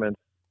Commandments,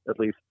 at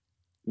least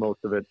most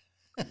of it.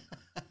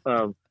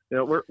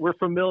 We're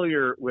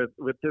familiar with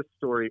this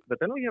story, but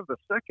then we have the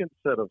second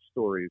set of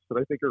stories that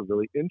I think are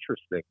really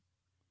interesting.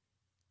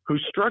 Who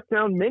struck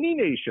down many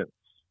nations.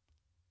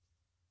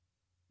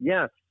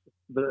 Yes,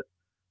 the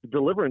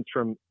deliverance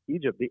from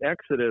Egypt, the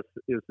Exodus,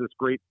 is this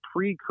great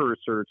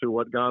precursor to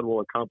what God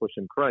will accomplish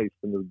in Christ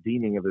and the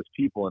redeeming of his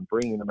people and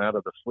bringing them out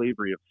of the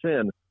slavery of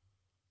sin.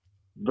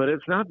 But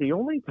it's not the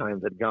only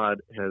time that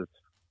God has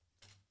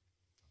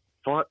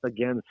fought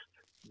against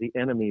the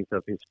enemies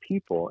of his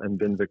people and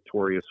been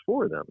victorious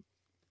for them.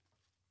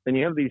 And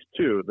you have these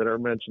two that are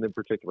mentioned in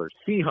particular: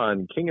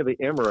 Sihon, king of the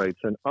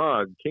Amorites, and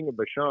Og, king of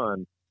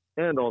Bashan,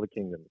 and all the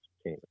kingdoms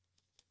of Canaan.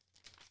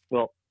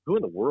 Well, who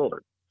in the world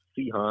are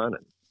Sihon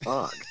and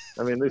Og?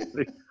 I mean,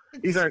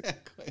 these aren't.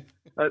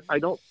 I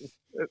don't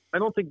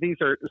think these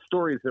are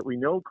stories that we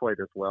know quite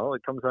as well.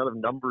 It comes out of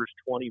Numbers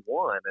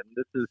 21, and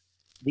this is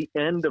the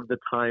end of the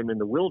time in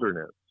the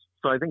wilderness.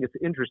 So I think it's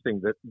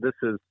interesting that this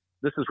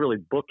is really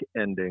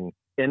bookending,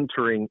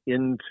 entering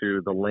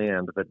into the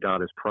land that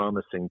God is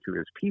promising to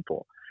his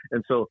people.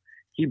 And so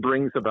he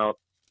brings about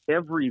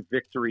every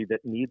victory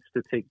that needs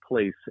to take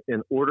place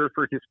in order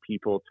for his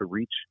people to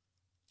reach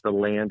the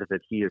land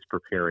that he is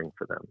preparing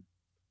for them.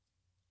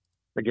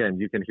 Again,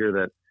 you can hear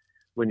that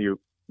when you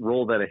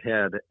roll that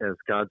ahead as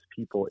God's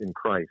people in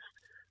Christ,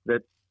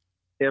 that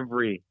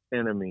every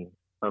enemy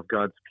of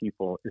God's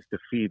people is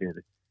defeated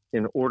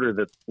in order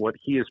that what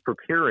he is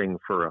preparing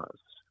for us,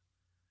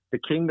 the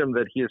kingdom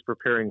that he is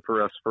preparing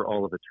for us for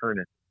all of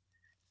eternity,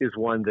 is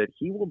one that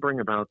he will bring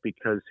about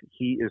because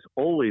he is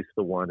always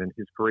the one in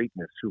his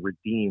greatness who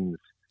redeems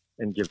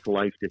and gives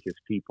life to his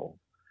people.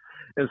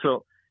 And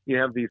so you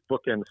have these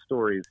bookend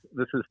stories.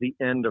 This is the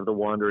end of the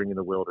wandering in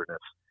the wilderness.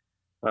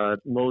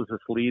 Moses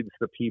leads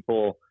the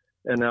people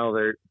And now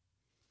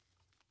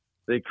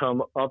they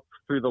come up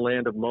through the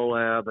land of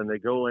Moab, and they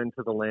go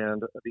into the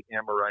land of the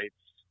Amorites.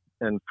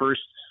 And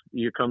first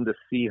you come to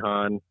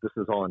Sihon. This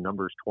is all in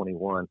Numbers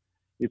 21.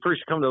 You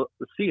first come to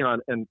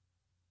Sihon, and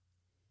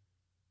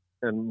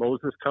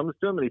Moses comes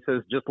to him, and he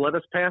says, just let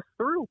us pass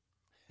through.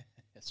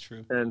 That's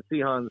true. And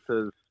Sihon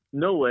says,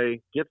 no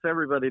way, gets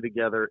everybody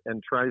together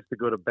and tries to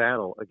go to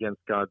battle against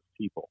God's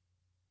people.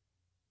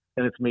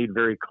 And it's made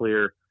very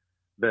clear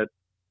that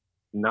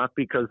not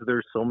because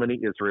there's so many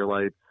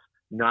Israelites,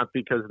 not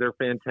because they're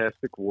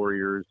fantastic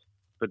warriors,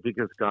 but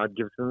because God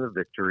gives them the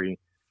victory,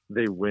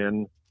 they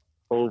win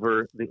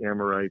over the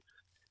Amorites,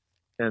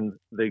 and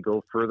they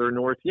go further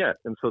north yet.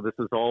 And so this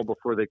is all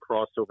before they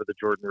cross over the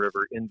Jordan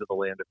River into the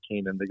land of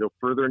Canaan. They go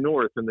further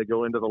north, and they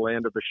go into the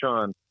land of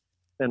Bashan,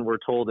 and we're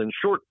told in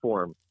short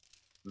form,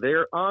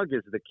 there Og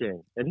is the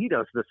king, and he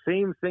does the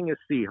same thing as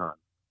Sihon,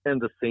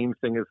 and the same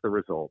thing is the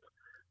result,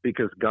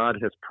 because God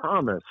has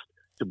promised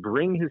to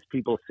bring his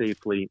people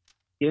safely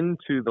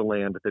into the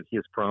land that he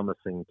is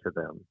promising to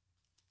them.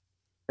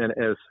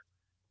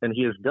 And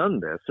he has done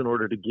this in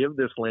order to give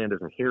this land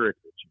as a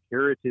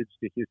heritage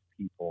to his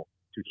people,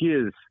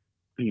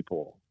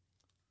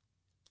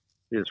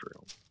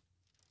 Israel.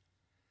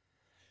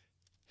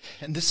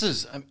 And this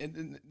is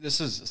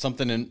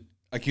something in,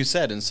 like you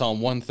said, in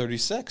Psalm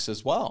 136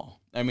 as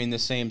well. I mean, the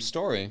same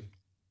story,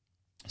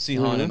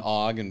 Sihon and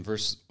Og, in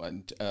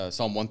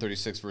Psalm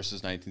 136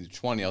 verses 19 to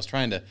 20. I was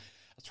trying to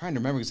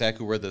remember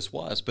exactly where this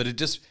was, but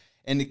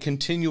and the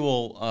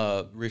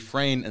continual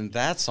refrain in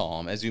that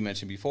psalm, as you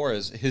mentioned before,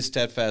 is his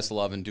steadfast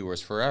love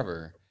endures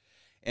forever.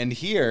 And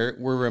here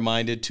we're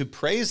reminded to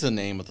praise the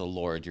name of the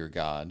Lord your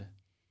God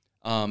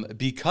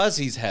because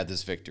he's had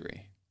this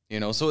victory.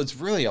 So it's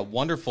really a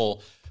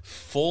wonderful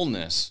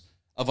fullness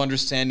of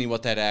understanding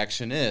what that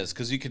action is,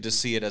 because you could just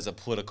see it as a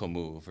political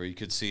move, or you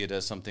could see it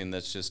as something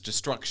that's just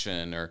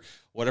destruction or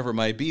whatever it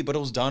might be, but it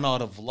was done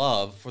out of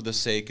love for the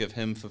sake of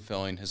him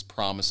fulfilling his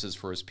promises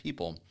for his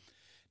people.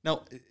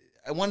 Now,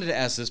 I wanted to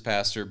ask this,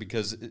 Pastor,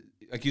 because,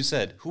 like you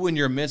said, who in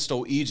your midst,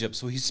 O Egypt?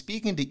 So he's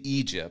speaking to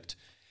Egypt,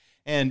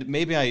 and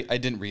maybe I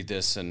didn't read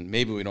this, and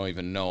maybe we don't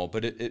even know,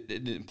 but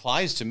it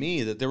implies to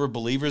me that there were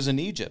believers in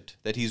Egypt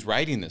that he's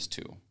writing this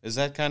to. Is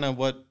that kind of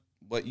what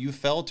you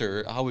felt,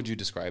 or how would you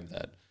describe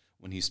that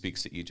when he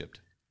speaks to Egypt?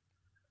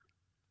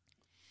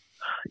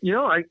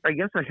 I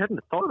guess I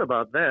hadn't thought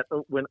about that.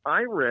 When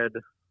I read,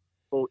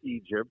 O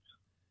Egypt,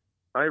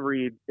 I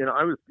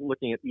was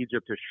looking at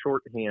Egypt as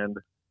shorthand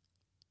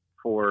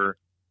or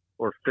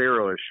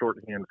Pharaoh as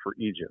shorthand for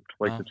Egypt.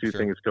 Like the two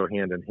things go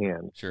hand in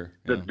hand. Sure.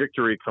 Yeah. The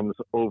victory comes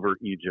over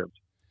Egypt.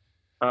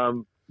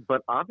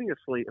 But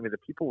obviously, the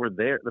people were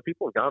there. The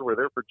people of God were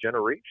there for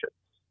generations.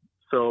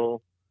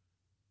 So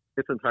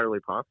it's entirely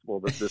possible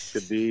that this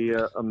could be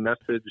a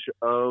message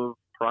of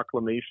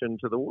proclamation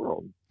to the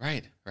world.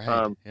 Right.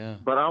 Yeah.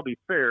 But I'll be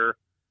fair,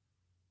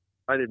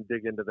 I didn't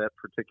dig into that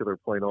particular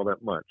point all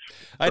that much.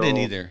 I didn't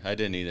either.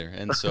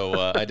 And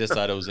so I just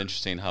thought it was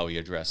interesting how he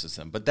addresses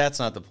them. But that's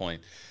not the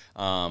point.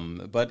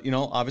 But,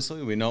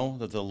 obviously we know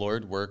that the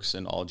Lord works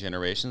in all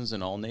generations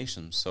and all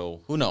nations.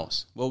 So who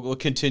knows? We'll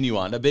continue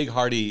on. A big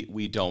hearty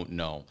we don't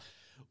know.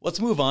 Let's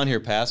move on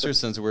here, Pastor,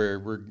 since we're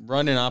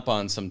running up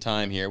on some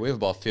time here. We have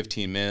about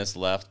 15 minutes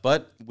left,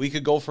 but we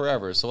could go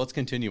forever. So let's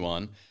continue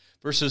on.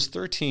 Verses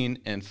 13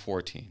 and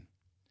 14.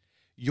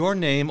 Your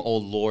name, O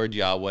Lord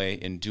Yahweh,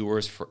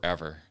 endures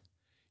forever.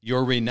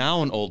 Your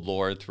renown, O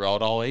Lord,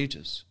 throughout all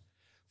ages.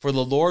 For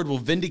the Lord will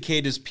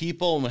vindicate his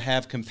people and will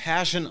have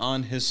compassion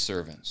on his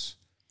servants.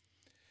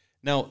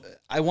 Now,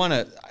 I want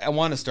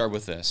to start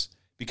with this,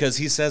 because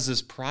he says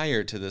this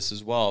prior to this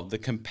as well, the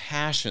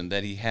compassion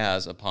that he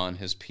has upon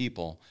his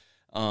people.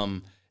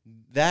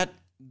 That's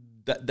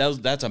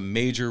a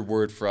major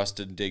word for us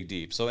to dig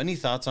deep. So any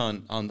thoughts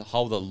on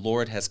how the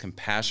Lord has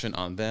compassion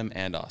on them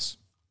and us?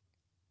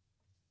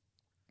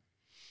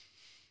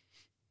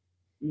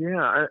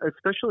 Yeah,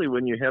 especially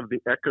when you have the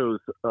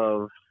echoes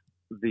of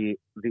the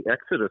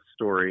Exodus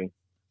story.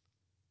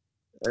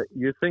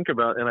 You think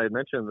about, and I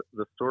mentioned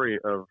the story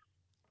of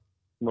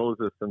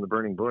Moses and the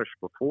burning bush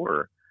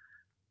before,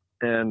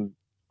 and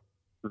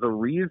the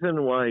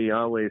reason why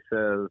Yahweh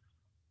says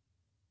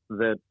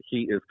that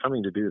he is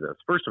coming to do this,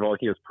 first of all,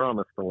 he has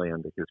promised the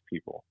land to his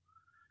people.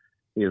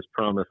 He has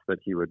promised that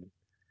he would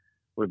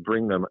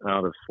bring them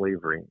out of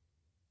slavery.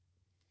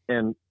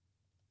 And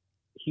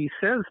he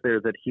says there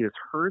that he has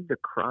heard the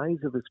cries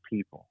of his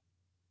people,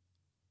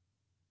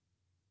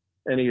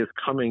 and he is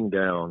coming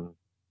down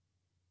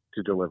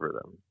to deliver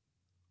them.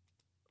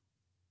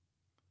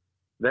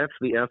 That's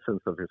the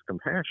essence of his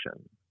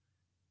compassion.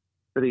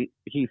 That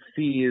he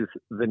sees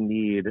the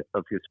need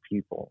of his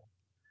people,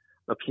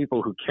 a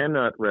people who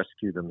cannot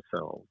rescue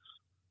themselves,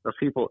 a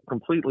people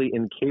completely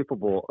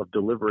incapable of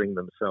delivering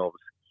themselves.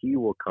 He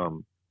will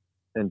come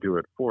and do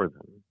it for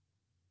them.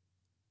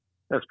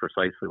 That's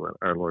precisely what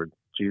our Lord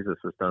Jesus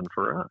has done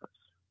for us.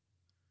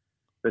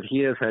 That he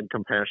has had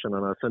compassion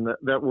on us. And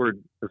that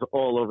word is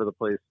all over the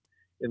place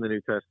in the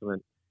New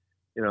Testament.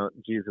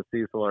 Jesus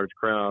sees the large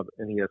crowd,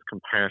 and he has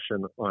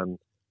compassion on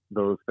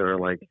those that are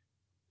like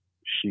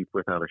sheep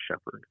without a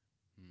shepherd.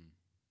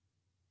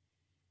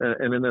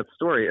 And in that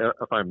story,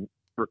 if I'm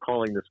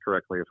recalling this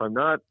correctly, if I'm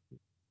not,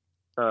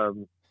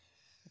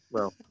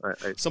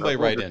 somebody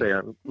write in.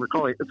 I'm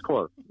recalling, it's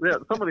close. Yeah,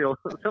 somebody will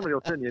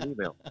send you an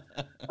email.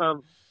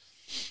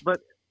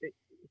 But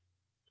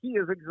he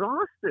is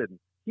exhausted.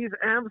 He's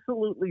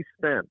absolutely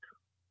spent.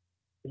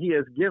 He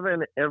has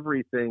given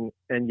everything,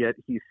 and yet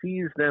he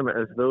sees them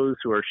as those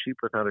who are sheep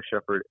without a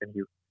shepherd, and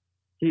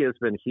he has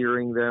been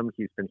hearing them.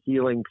 He's been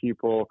healing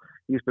people.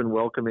 He's been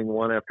welcoming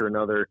one after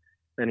another,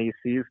 and he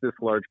sees this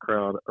large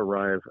crowd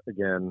arrive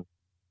again.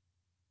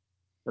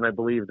 And I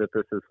believe that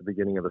this is the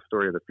beginning of the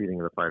story of the feeding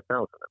of the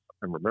 5,000, if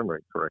I'm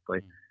remembering correctly.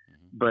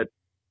 Mm-hmm. But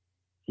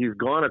he's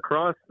gone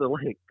across the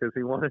lake because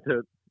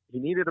he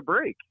needed a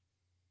break.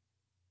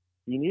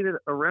 He needed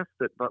a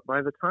respite. But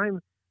by the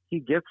time he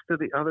gets to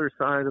the other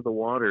side of the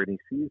water and he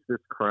sees this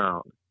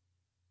crowd,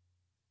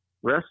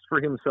 rest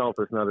for himself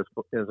is not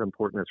as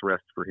important as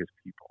rest for his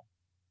people.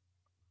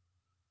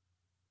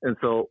 And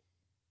so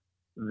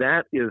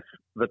that is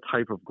the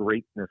type of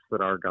greatness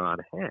that our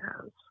God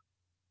has.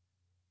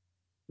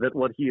 That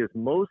what he is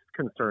most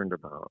concerned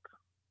about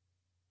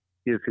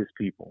is his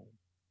people.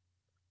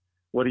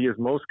 What he is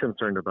most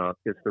concerned about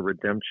is the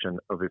redemption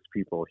of his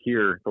people.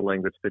 Here, the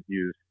language that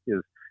used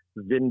is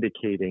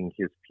vindicating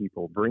his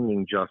people,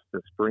 bringing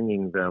justice,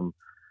 bringing them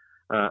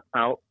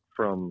out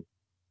from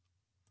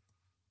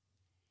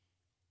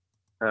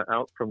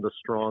the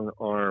strong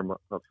arm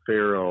of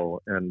Pharaoh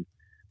and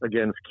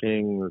against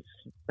kings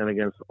and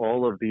against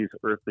all of these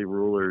earthly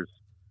rulers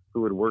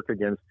who would work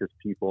against his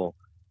people.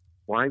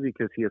 Why?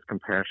 Because he has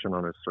compassion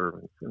on his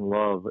servants. In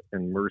love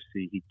and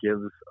mercy, he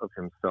gives of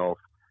himself.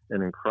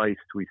 And in Christ,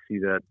 we see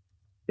that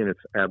in its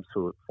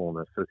absolute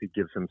fullness as he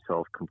gives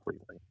himself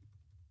completely.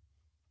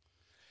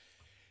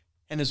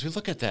 And as we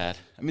look at that,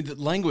 I mean, the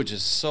language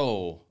is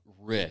so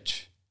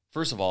rich.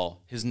 First of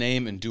all, his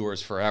name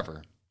endures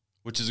forever,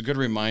 which is a good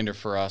reminder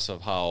for us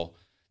of how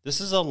this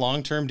is a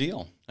long-term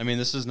deal. I mean,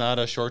 this is not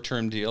a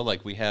short-term deal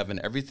like we have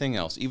in everything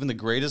else. Even the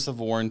greatest of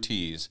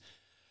warranties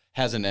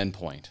has an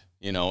endpoint,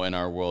 in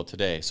our world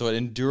today. So it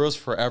endures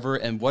forever.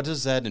 And what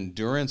does that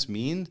endurance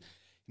mean?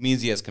 It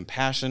means he has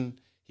compassion,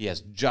 he has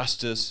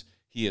justice,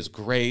 he is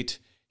great,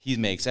 he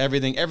makes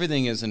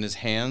everything is in his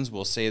hands.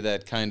 We'll say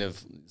that kind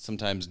of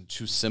sometimes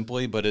too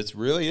simply, but it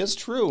really is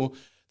true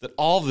that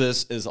all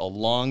this is a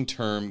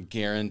long-term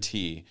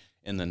guarantee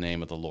in the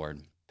name of the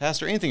Lord.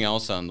 Pastor, anything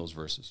else on those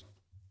verses?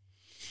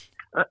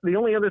 The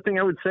only other thing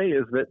I would say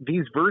is that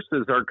these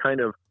verses are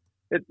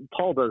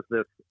Paul does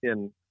this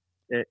in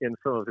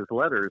some of his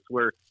letters,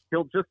 where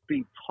he'll just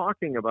be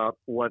talking about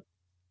what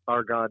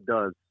our God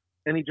does,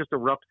 and he just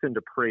erupts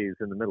into praise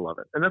in the middle of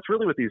it. And that's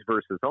really what these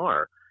verses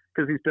are,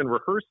 because he's been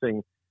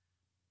rehearsing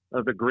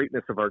the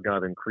greatness of our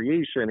God in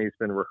creation. He's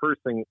been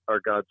rehearsing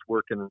our God's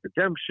work in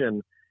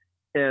redemption.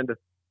 And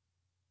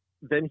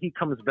then he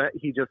comes back,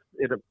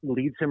 it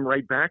leads him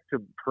right back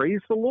to praise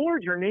the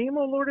Lord. Your name,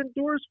 O Lord,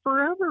 endures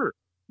forever.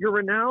 You're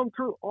renowned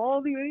through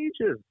all the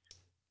ages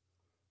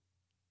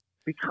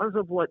because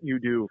of what you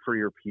do for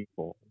your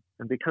people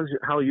and because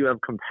how you have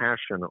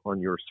compassion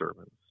on your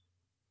servants.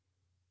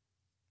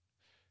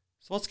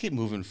 So let's keep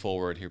moving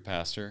forward here,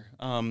 Pastor.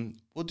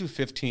 We'll do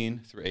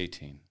 15 through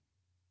 18.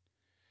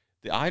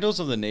 The idols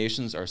of the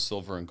nations are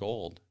silver and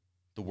gold,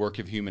 the work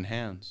of human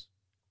hands.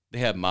 They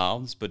have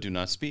mouths, but do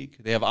not speak.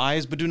 They have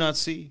eyes, but do not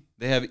see.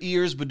 They have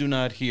ears, but do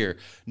not hear,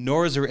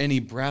 nor is there any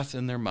breath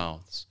in their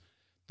mouths.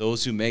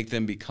 Those who make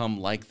them become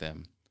like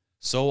them.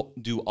 So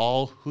do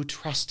all who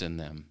trust in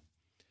them.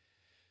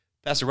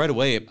 Pastor, right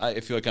away, I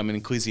feel like I'm in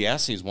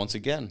Ecclesiastes once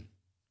again.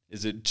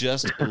 It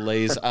just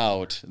lays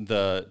out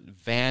the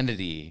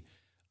vanity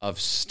of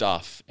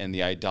stuff and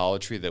the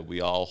idolatry that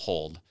we all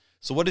hold.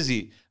 So what is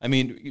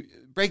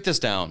break this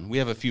down. We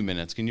have a few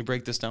minutes. Can you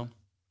break this down?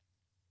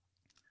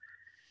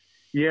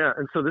 Yeah,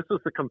 and so this was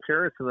the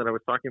comparison that I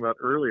was talking about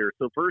earlier.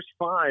 So verse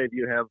 5,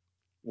 you have,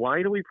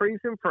 why do we praise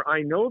him? For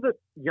I know that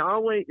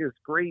Yahweh is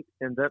great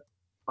and that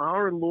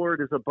our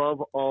Lord is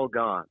above all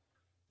gods.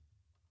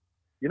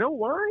 You know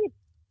why?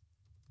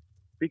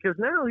 Because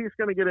now he's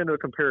going to get into a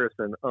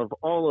comparison of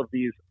all of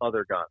these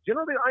other gods. You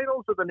know, the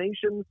idols of the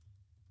nations,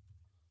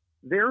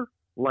 they're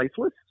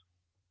lifeless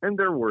and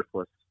they're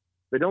worthless.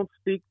 They don't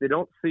speak, they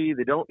don't see,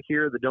 they don't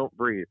hear, they don't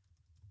breathe.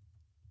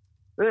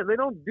 They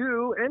don't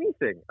do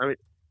anything. I mean,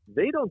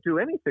 they don't do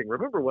anything.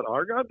 Remember what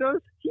our God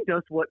does? He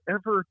does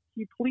whatever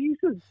he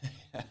pleases.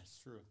 That's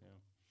true.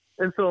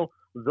 Yeah. And so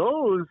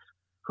those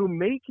who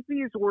make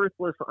these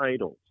worthless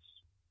idols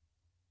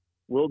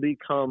will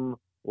become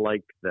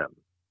like them.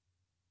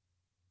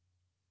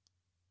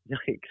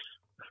 Yikes.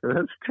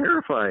 That's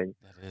terrifying.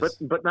 That is.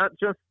 But not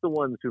just the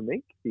ones who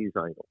make these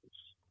idols,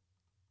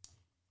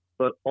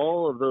 but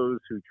all of those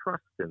who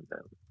trust in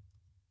them.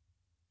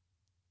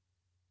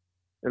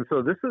 And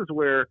so this is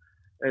where,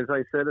 as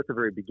I said at the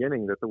very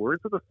beginning, that the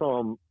words of the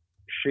psalm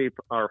shape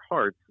our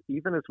hearts,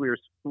 even as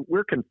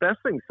we're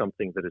confessing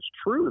something that is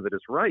true, that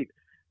is right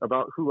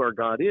about who our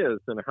God is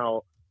and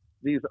how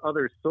these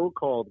other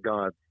so-called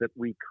gods that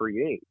we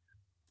create,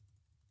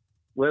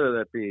 whether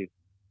that be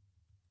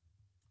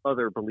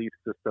other belief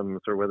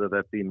systems, or whether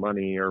that be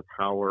money or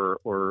power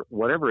or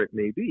whatever it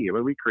may be. I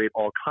mean, we create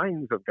all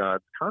kinds of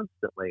gods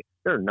constantly.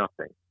 They're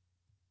nothing.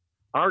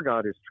 Our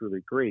God is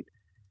truly great.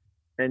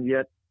 And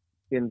yet,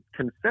 in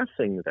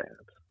confessing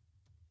that,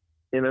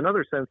 in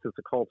another sense, it's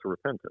a call to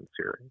repentance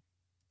here.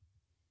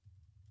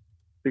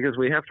 Because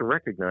we have to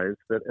recognize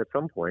that at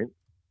some point,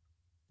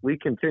 we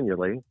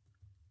continually,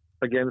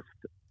 against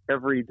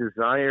every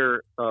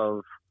desire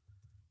of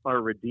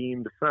our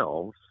redeemed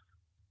selves,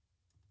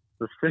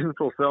 the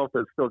sinful self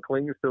that still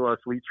clings to us,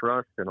 we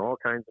trust in all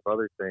kinds of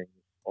other things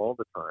all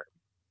the time.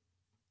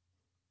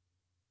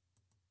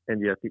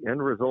 And yet the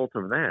end result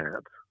of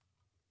that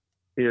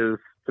is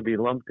to be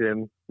lumped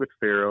in with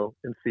Pharaoh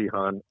and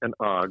Sihon and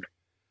Og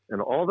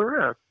and all the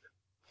rest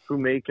who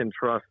make and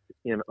trust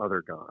in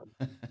other gods.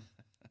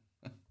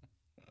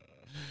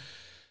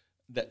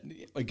 That,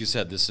 like you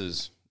said, this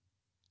is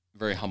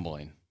very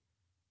humbling.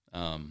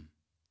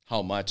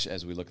 How much,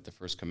 as we look at the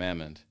first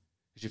commandment,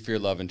 you should fear,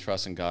 love, and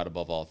trust in God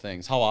above all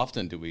things. How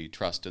often do we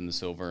trust in the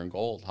silver and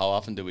gold? How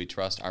often do we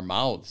trust our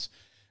mouths?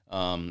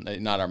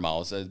 Not our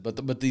mouths,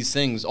 but these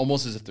things,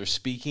 almost as if they're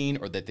speaking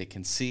or that they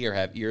can see or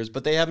have ears,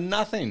 but they have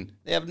nothing.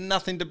 They have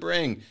nothing to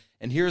bring.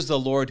 And here's the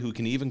Lord who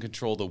can even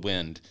control the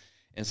wind.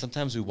 And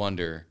sometimes we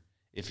wonder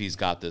if he's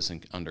got this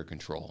under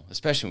control,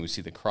 especially when we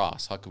see the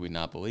cross. How could we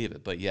not believe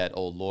it? But yet,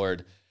 oh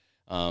Lord,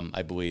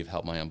 I believe,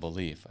 help my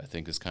unbelief, I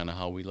think is kind of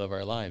how we live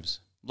our lives.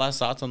 Last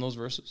thoughts on those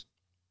verses?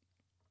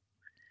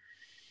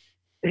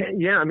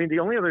 Yeah, I mean, the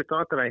only other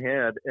thought that I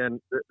had, and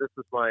this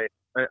is I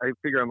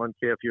figure I'm on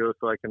KFUO,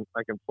 so I can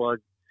plug.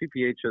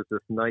 CPH has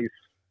this nice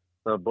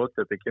book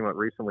that they came out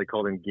recently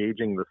called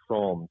Engaging the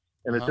Psalms,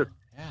 and it just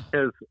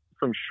has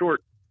some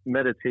short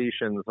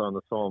meditations on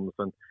the Psalms.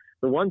 And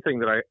the one thing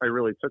that I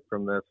really took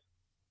from this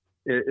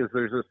is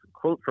there's this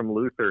quote from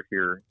Luther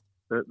here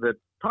that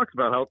talks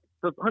about how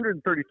the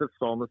 135th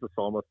Psalm is a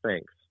psalm of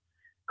thanks,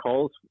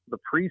 calls the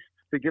priests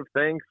to give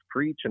thanks,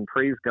 preach, and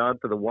praise God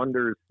for the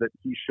wonders that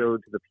he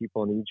showed to the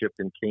people in Egypt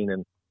and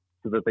Canaan,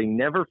 so that they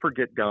never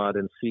forget God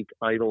and seek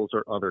idols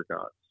or other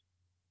gods.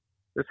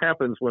 This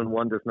happens when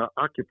one does not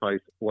occupy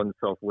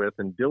oneself with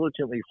and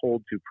diligently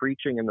hold to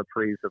preaching and the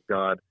praise of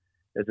God,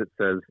 as it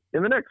says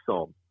in the next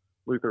psalm.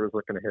 Luther was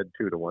looking ahead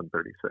too to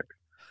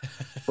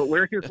 136. But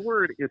where his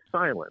word is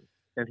silent,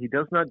 and he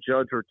does not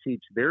judge or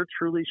teach, there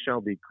truly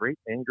shall be great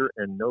anger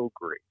and no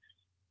grace.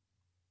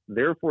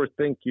 Therefore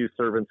think you,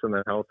 servants in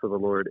the house of the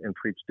Lord, and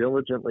preach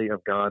diligently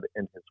of God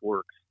and his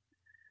works.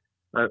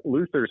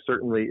 Luther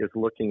certainly is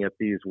looking at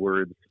these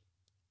words,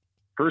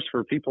 first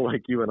for people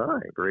like you and I,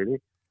 Brady,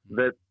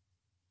 that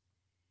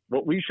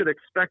what we should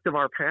expect of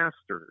our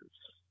pastors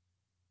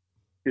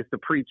is to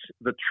preach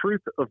the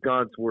truth of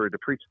God's word, to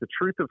preach the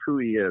truth of who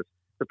he is,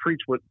 to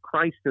preach what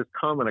Christ has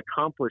come and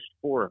accomplished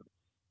for us.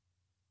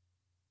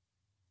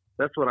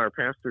 That's what our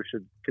pastors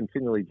should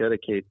continually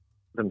dedicate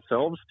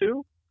themselves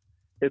to.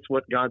 It's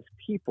what God's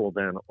people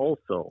then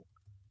also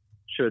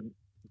should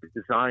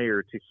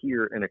desire to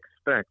hear and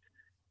expect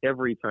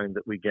every time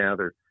that we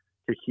gather,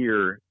 to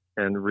hear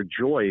and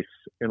rejoice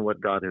in what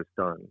God has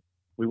done.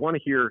 We want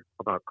to hear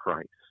about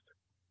Christ.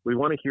 We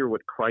want to hear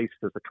what Christ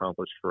has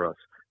accomplished for us.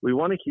 We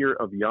want to hear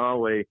of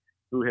Yahweh,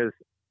 who has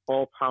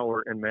all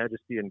power and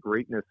majesty and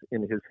greatness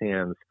in his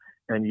hands,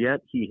 and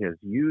yet he has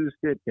used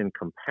it in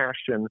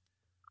compassion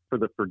for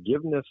the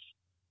forgiveness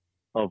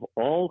of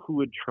all who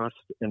would trust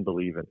and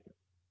believe in him.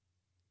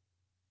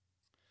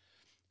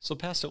 So,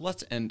 Pastor,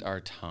 let's end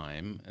our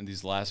time in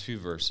these last few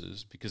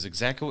verses, because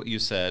exactly what you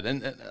said,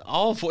 and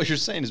all of what you're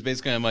saying is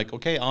basically, I'm like,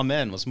 okay,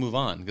 amen, let's move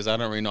on, because I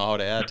don't really know how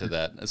to add to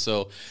that.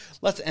 So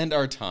let's end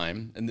our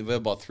time, and we have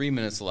about 3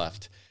 minutes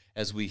left,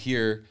 as we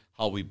hear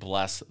how we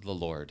bless the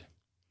Lord.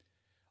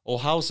 O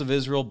house of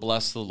Israel,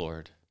 bless the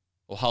Lord.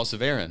 O house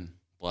of Aaron,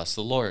 bless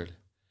the Lord.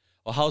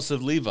 O house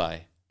of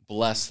Levi,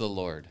 bless the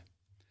Lord.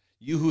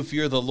 You who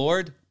fear the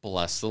Lord,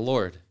 bless the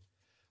Lord.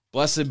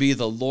 Blessed be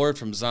the Lord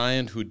from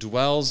Zion, who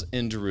dwells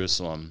in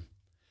Jerusalem.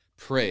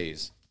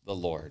 Praise the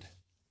Lord.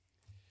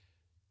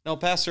 Now,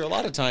 Pastor, a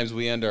lot of times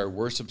we end our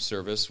worship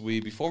service,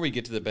 before we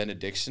get to the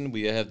benediction,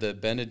 we have the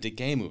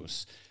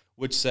Benedicamus,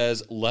 which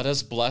says, let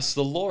us bless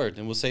the Lord,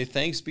 and we'll say,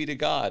 thanks be to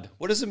God.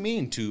 What does it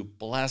mean to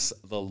bless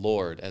the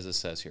Lord, as it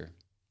says here?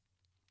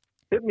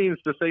 It means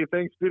to say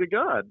thanks be to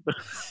God.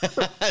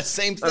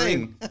 Same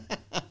thing.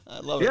 I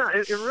love it. Yeah,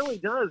 it really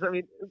does. I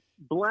mean,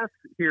 bless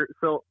here.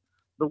 So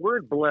the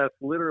word bless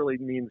literally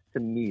means to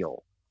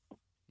kneel.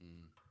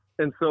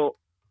 And so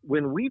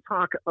when we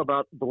talk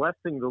about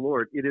blessing the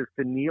Lord, it is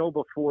to kneel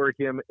before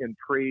him in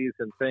praise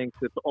and thanks.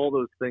 It's all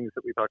those things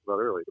that we talked about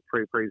earlier, to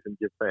pray, praise, and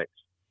give thanks.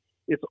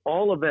 It's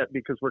all of that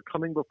because we're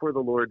coming before the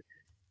Lord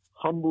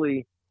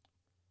humbly,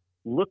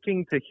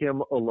 looking to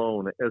him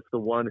alone as the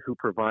one who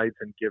provides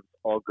and gives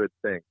all good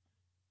things.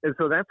 And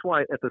so that's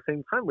why at the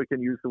same time we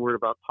can use the word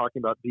about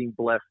talking about being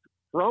blessed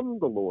from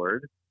the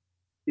Lord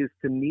is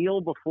to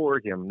kneel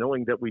before him,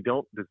 knowing that we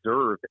don't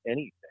deserve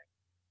anything,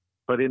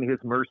 but in his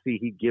mercy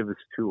he gives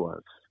to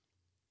us.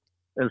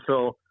 And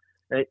so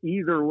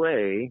either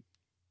way,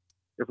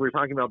 If we're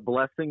talking about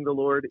blessing the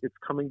Lord, it's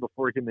coming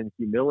before him in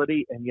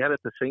humility and yet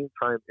at the same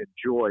time in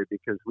joy,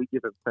 because we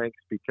give him thanks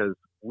because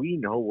we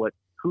know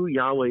who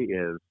Yahweh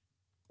is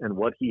and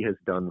what he has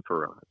done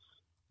for us.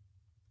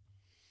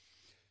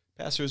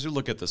 Pastor, as we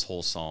look at this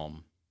whole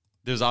psalm,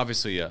 there's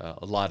obviously a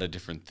lot of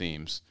different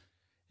themes.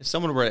 If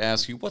someone were to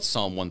ask you, what's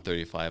Psalm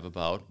 135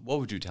 about, what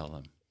would you tell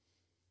them?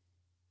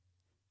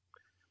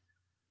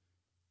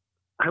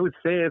 I would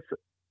say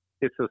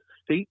it's a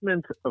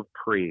statement of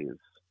praise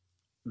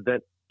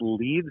that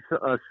leads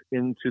us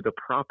into the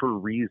proper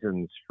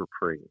reasons for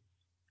praise,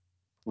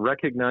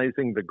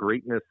 recognizing the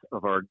greatness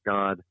of our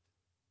God,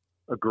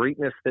 a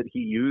greatness that he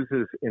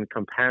uses in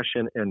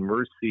compassion and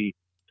mercy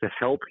to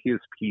help his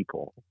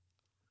people.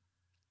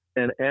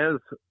 And as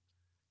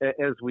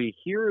we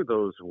hear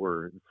those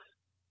words,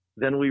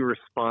 then we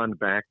respond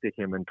back to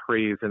him in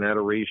praise and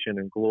adoration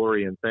and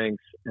glory and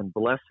thanks and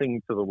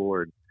blessing to the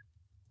Lord,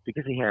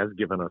 because he has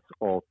given us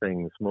all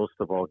things. Most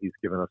of all, he's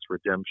given us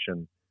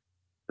redemption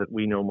that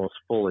we know most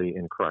fully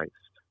in Christ.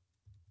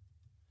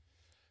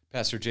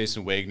 Pastor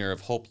Jason Wagner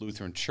of Hope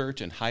Lutheran Church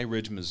in High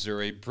Ridge,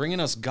 Missouri, bringing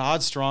us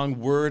God's strong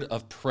word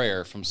of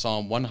prayer from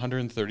Psalm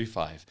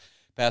 135.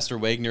 Pastor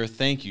Wagner,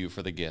 thank you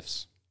for the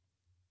gifts.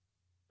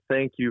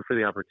 Thank you for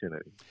the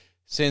opportunity.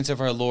 Saints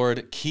of our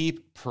Lord,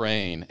 keep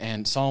praying,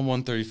 and Psalm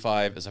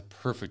 135 is a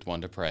perfect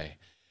one to pray.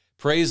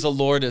 Praise the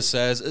Lord, it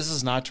says, this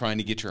is not trying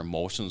to get your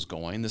emotions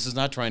going. This is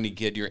not trying to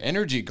get your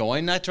energy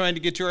going, not trying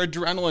to get your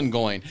adrenaline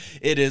going.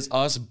 It is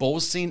us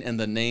boasting in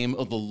the name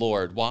of the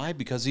Lord. Why?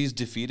 Because he's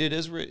defeated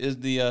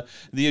the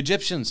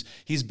Egyptians.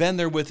 He's been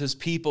there with his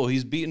people.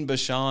 He's beaten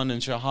Bashan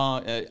and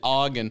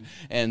Og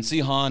and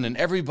Sihon and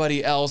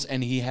everybody else,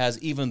 and he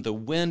has even the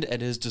wind at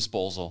his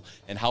disposal.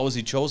 And how has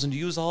he chosen to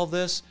use all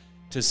this?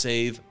 To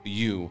save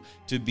you,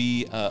 to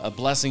be a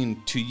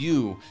blessing to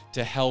you,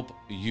 to help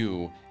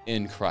you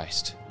in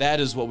Christ. That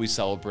is what we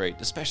celebrate,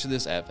 especially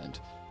this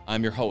Advent.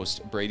 I'm your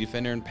host, Brady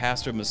Finner, and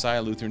pastor of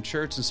Messiah Lutheran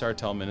Church in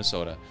Sartell,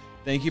 Minnesota.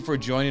 Thank you for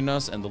joining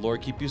us, and the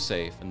Lord keep you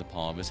safe in the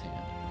palm of his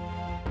hand.